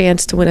was a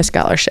chance to win a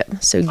scholarship.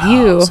 So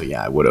So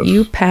yeah, I would have.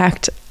 you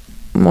packed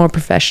more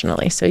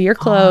professionally. So your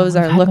clothes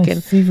are My looking.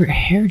 favorite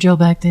hair gel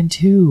back then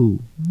too.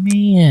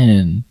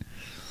 Man.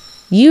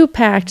 You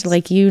packed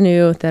like you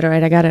knew that. All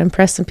right, I got to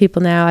impress some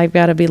people now. I've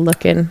got to be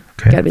looking.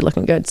 Okay. Got to be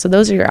looking good. So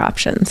those are your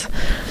options.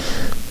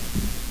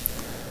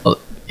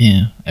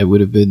 Yeah, it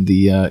would have been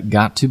the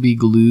got to be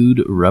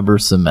glued rubber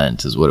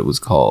cement is what it was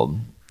called.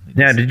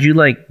 Yeah. Did you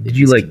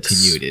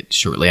Continued it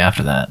shortly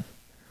after that.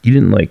 You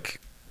didn't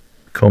like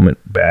comb it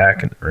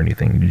back or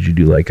anything? Did you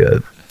do like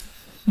a?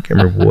 I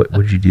can't remember what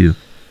did you do?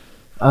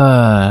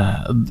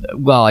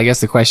 Well, I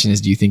guess the question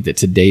is, do you think that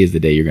today is the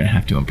day you're going to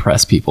have to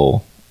impress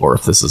people, or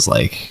if this is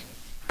like,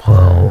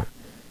 Well,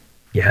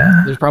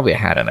 yeah. there's probably a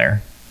hat in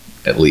there,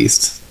 at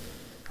least.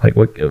 Like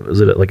what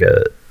was it? Like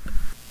a?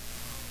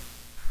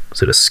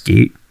 Was it a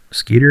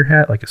skater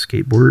hat? Like a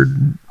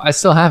skateboard? I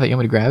still have it. You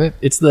want me to grab it?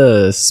 It's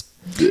the.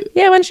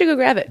 Yeah, why don't you go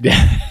grab it? Yes.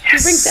 Can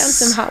you bring down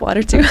some hot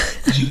water too?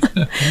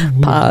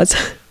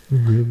 Pause.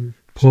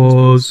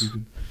 Pause.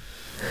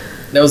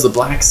 That was the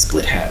black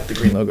split hat with the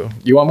green logo.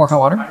 You want more hot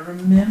water? I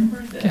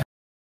remember that.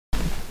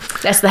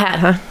 That's the hat,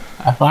 huh?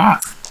 I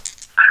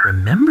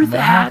remember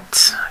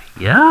that.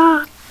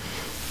 Yeah.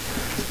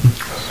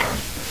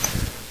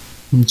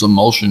 It's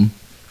emulsion.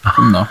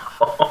 No.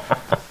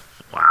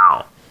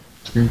 Wow.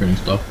 Screen printing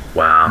stuff.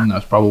 Wow. And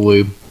that's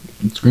probably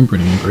screen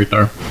printing ink right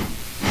there.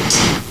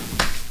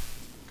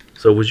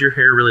 So was your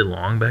hair really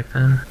long back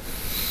then?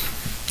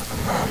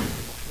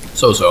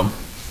 So.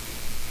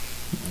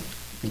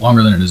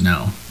 Longer than it is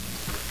now.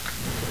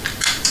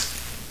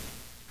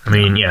 I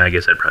mean, yeah, I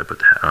guess I'd probably put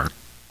the hat on.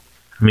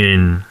 I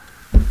mean,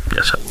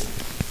 yes.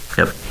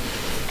 Yep.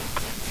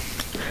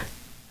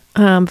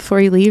 Before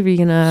you leave, are you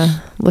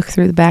gonna look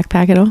through the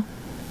backpack at all,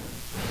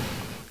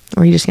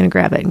 or are you just gonna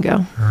grab it and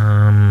go?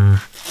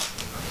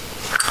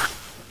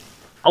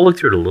 I'll look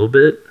through it a little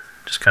bit,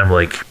 just kind of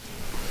like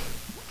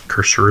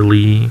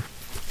cursorily.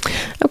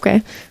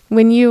 Okay.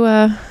 When you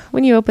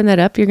open that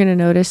up, you're going to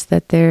notice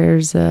that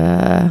there's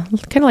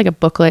kind of like a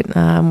booklet.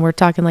 We're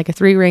talking like a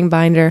 3-ring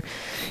binder.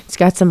 It's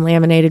got some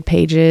laminated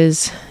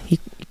pages. You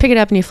pick it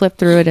up and you flip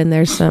through it, and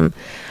there's some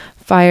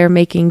fire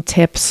making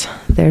tips.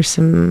 There's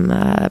some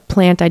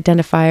plant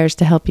identifiers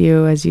to help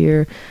you as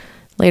you're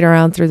later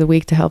on through the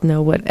week to help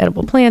know what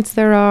edible plants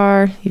there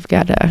are. You've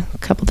got a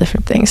couple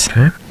different things.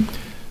 Okay.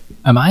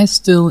 Am I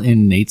still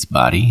in Nate's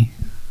body?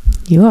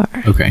 You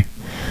are. Okay.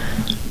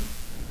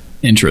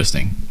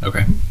 Interesting.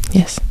 Okay.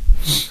 Yes.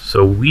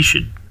 So I'm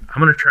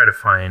going to try to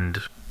find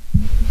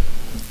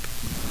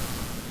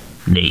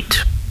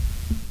Nate.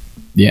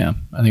 Yeah,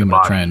 I think I'm gonna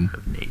Body try and.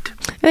 of Nate.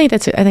 I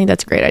think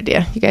that's a great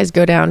idea. You guys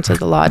go down to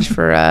the lodge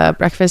for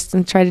breakfast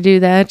and try to do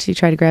that. You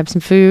try to grab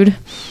some food.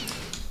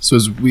 So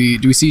do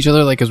we see each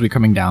other like as we're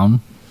coming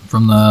down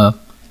from the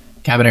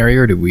cabin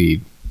area, or do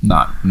we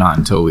not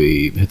until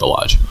we hit the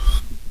lodge?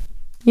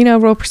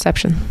 Roll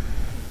perception.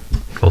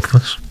 Both of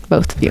us?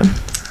 Both of you.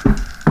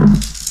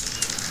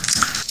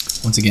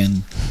 Once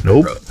again,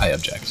 Nope. I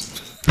object.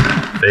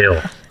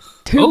 Fail.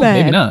 Too Oh, bad.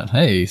 maybe not.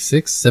 Hey,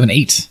 6, 7,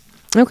 8.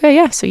 Okay,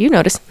 yeah. So you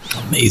notice.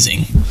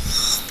 Amazing.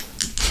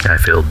 I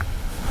failed.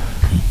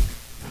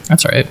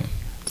 That's all right.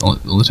 It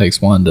only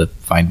takes one to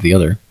find the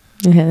other.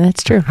 Yeah,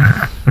 that's true.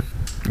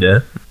 Yeah.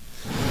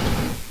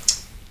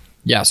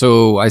 Yeah,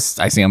 so I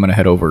think I'm going to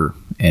head over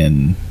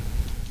and...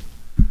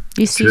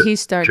 You see, he's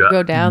starting to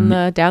go down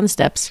the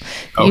steps.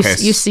 Okay.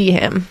 You see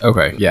him.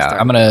 Okay, yeah.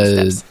 Start I'm down going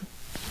the to...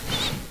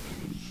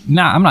 steps.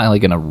 Nah, I'm not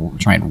like going to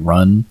try and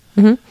run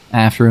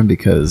after him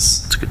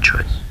because It's a good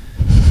choice.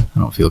 I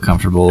don't feel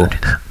comfortable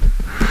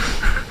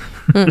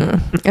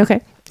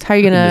Okay. How are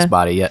you in this gonna?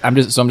 body yet. I'm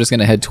just going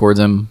to head towards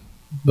him,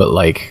 but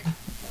like...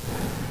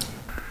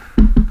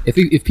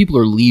 If people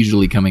are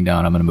leisurely coming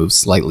down, I'm going to move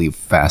slightly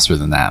faster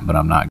than that, but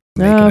I'm not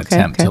going to make an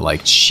attempt to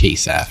like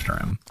chase after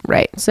him.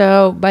 Right.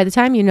 So by the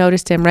time you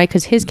noticed him, right,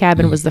 because his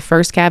cabin was the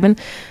first cabin,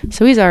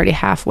 so he's already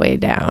halfway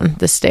down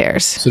the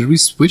stairs. So did we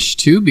switch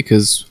too?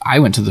 Because I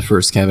went to the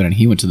first cabin and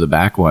he went to the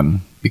back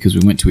one because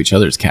we went to each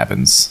other's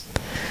cabins.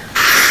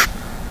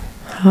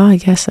 Oh, I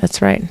guess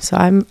that's right. So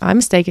I'm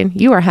mistaken.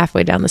 You are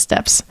halfway down the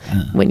steps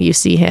when you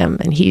see him,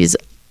 and he's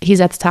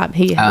at the top.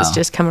 He has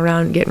just come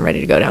around, getting ready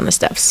to go down the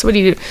steps. So what do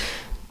you do?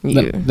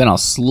 Then I'll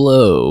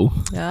slow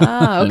Oh,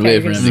 and okay.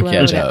 wait for him to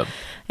catch up.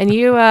 And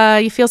you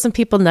feel some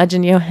people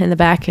nudging you in the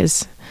back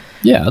as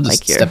Yeah, I'll just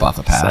like step off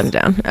the path.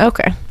 sundown.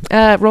 Okay.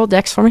 Roll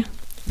dex for me.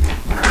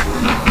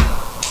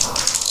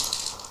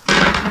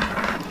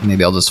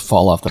 Maybe I'll just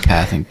fall off the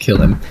path and kill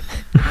him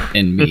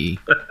and me.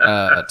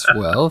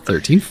 12,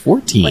 13,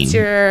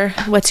 14.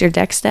 What's your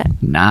dex stat?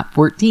 Not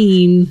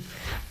 14.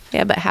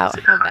 Yeah, but how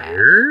bad?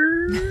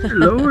 Higher,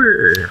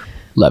 lower.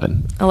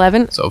 11.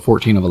 11. So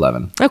 14 of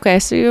 11. Okay,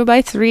 so you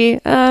by 3.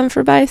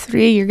 For by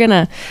 3,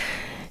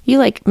 you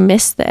like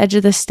miss the edge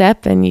of the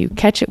step and you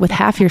catch it with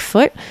half your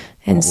foot,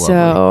 and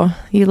so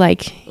you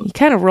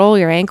kind of roll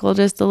your ankle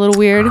just a little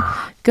weird.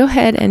 Go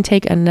ahead and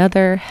take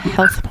another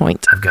health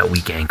point. I've got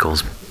weak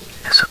ankles.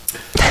 So,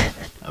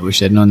 I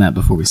wish I'd known that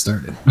before we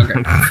started.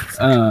 Okay.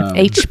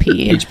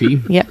 HP.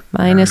 HP? Yep,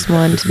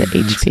 -1 to the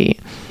HP.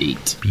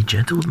 8. be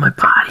gentle with my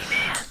body,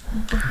 man.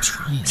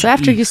 So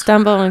after you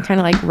stumble and kind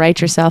of like right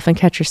yourself and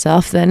catch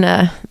yourself,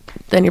 then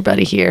your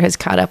buddy here has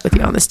caught up with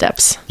you on the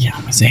steps. Yeah,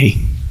 I'm going to say,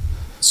 hey,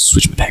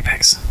 switch my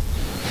backpacks.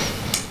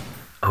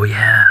 Oh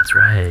yeah, that's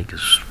right.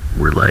 Because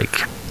we're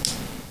like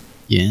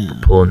Yeah.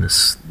 pulling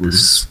this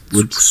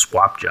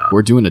swap job.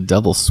 We're doing a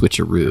double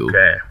switcheroo.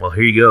 Okay, well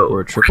here you go. Or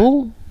a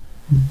triple?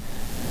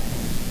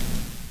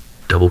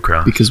 Double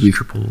cross. Because we've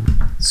triple.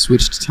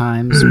 switched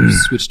times, we've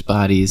switched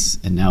bodies,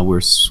 and now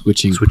we're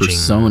switching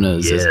personas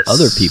as yes.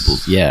 other people.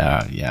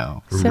 Yeah.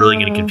 We're really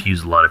going to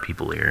confuse a lot of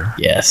people here.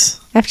 Yes.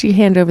 After you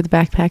hand over the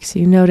backpacks,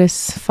 you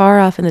notice far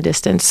off in the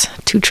distance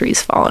 2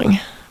 trees falling.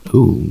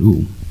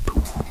 Ooh.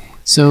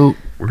 So,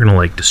 We're going to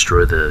like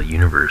destroy the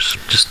universe.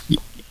 Just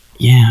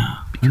yeah.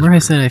 Remember I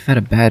said I've had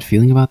a bad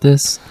feeling about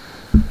this?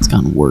 It's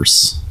gotten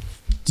worse.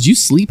 Did you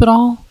sleep at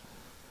all?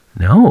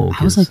 no.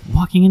 I was like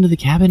walking into the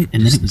cabin,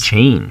 and then it was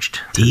changed.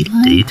 to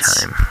daylight?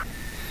 Daytime.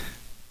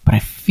 But I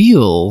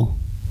feel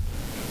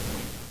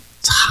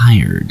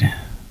tired.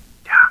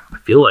 Yeah, I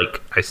feel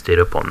like I stayed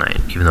up all night,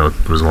 even though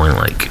it was only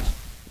like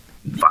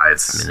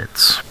 5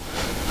 minutes.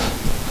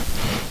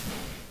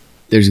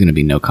 There's going to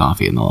be no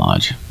coffee in the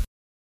lodge.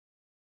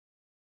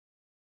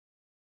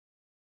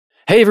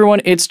 Hey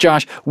everyone, it's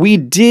Josh. We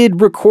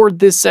did record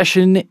this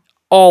session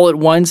all at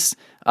once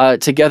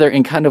together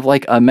in kind of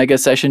like a mega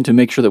session to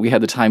make sure that we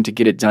had the time to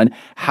get it done.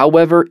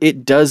 However,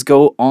 it does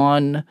go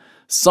on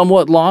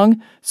somewhat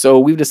long, so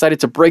we've decided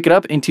to break it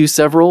up into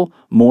several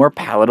more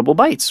palatable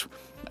bites.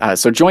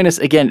 So join us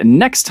again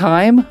next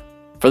time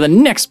for the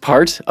next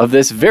part of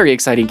this very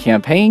exciting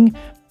campaign,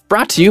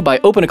 brought to you by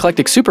Open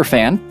Eclectic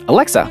Superfan,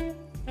 Alexa.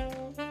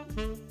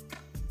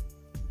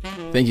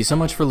 Thank you so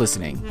much for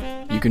listening.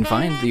 You can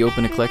find The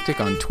Open Eclectic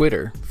on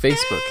Twitter,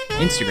 Facebook,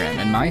 Instagram,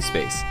 and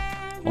MySpace.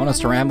 Want us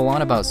to ramble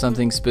on about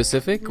something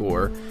specific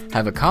or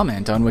have a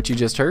comment on what you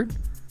just heard?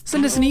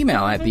 Send us an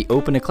email at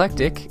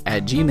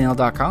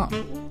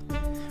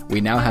theopeneclectic@gmail.com. We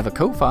now have a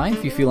Ko-Fi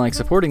if you feel like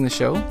supporting the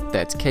show.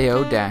 That's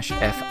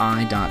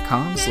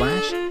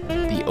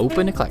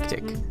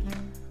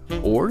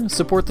ko-fi.com/theopeneclectic. Or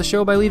support the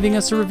show by leaving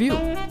us a review.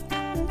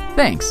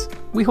 Thanks.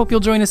 We hope you'll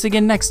join us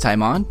again next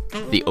time on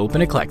The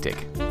Open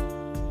Eclectic.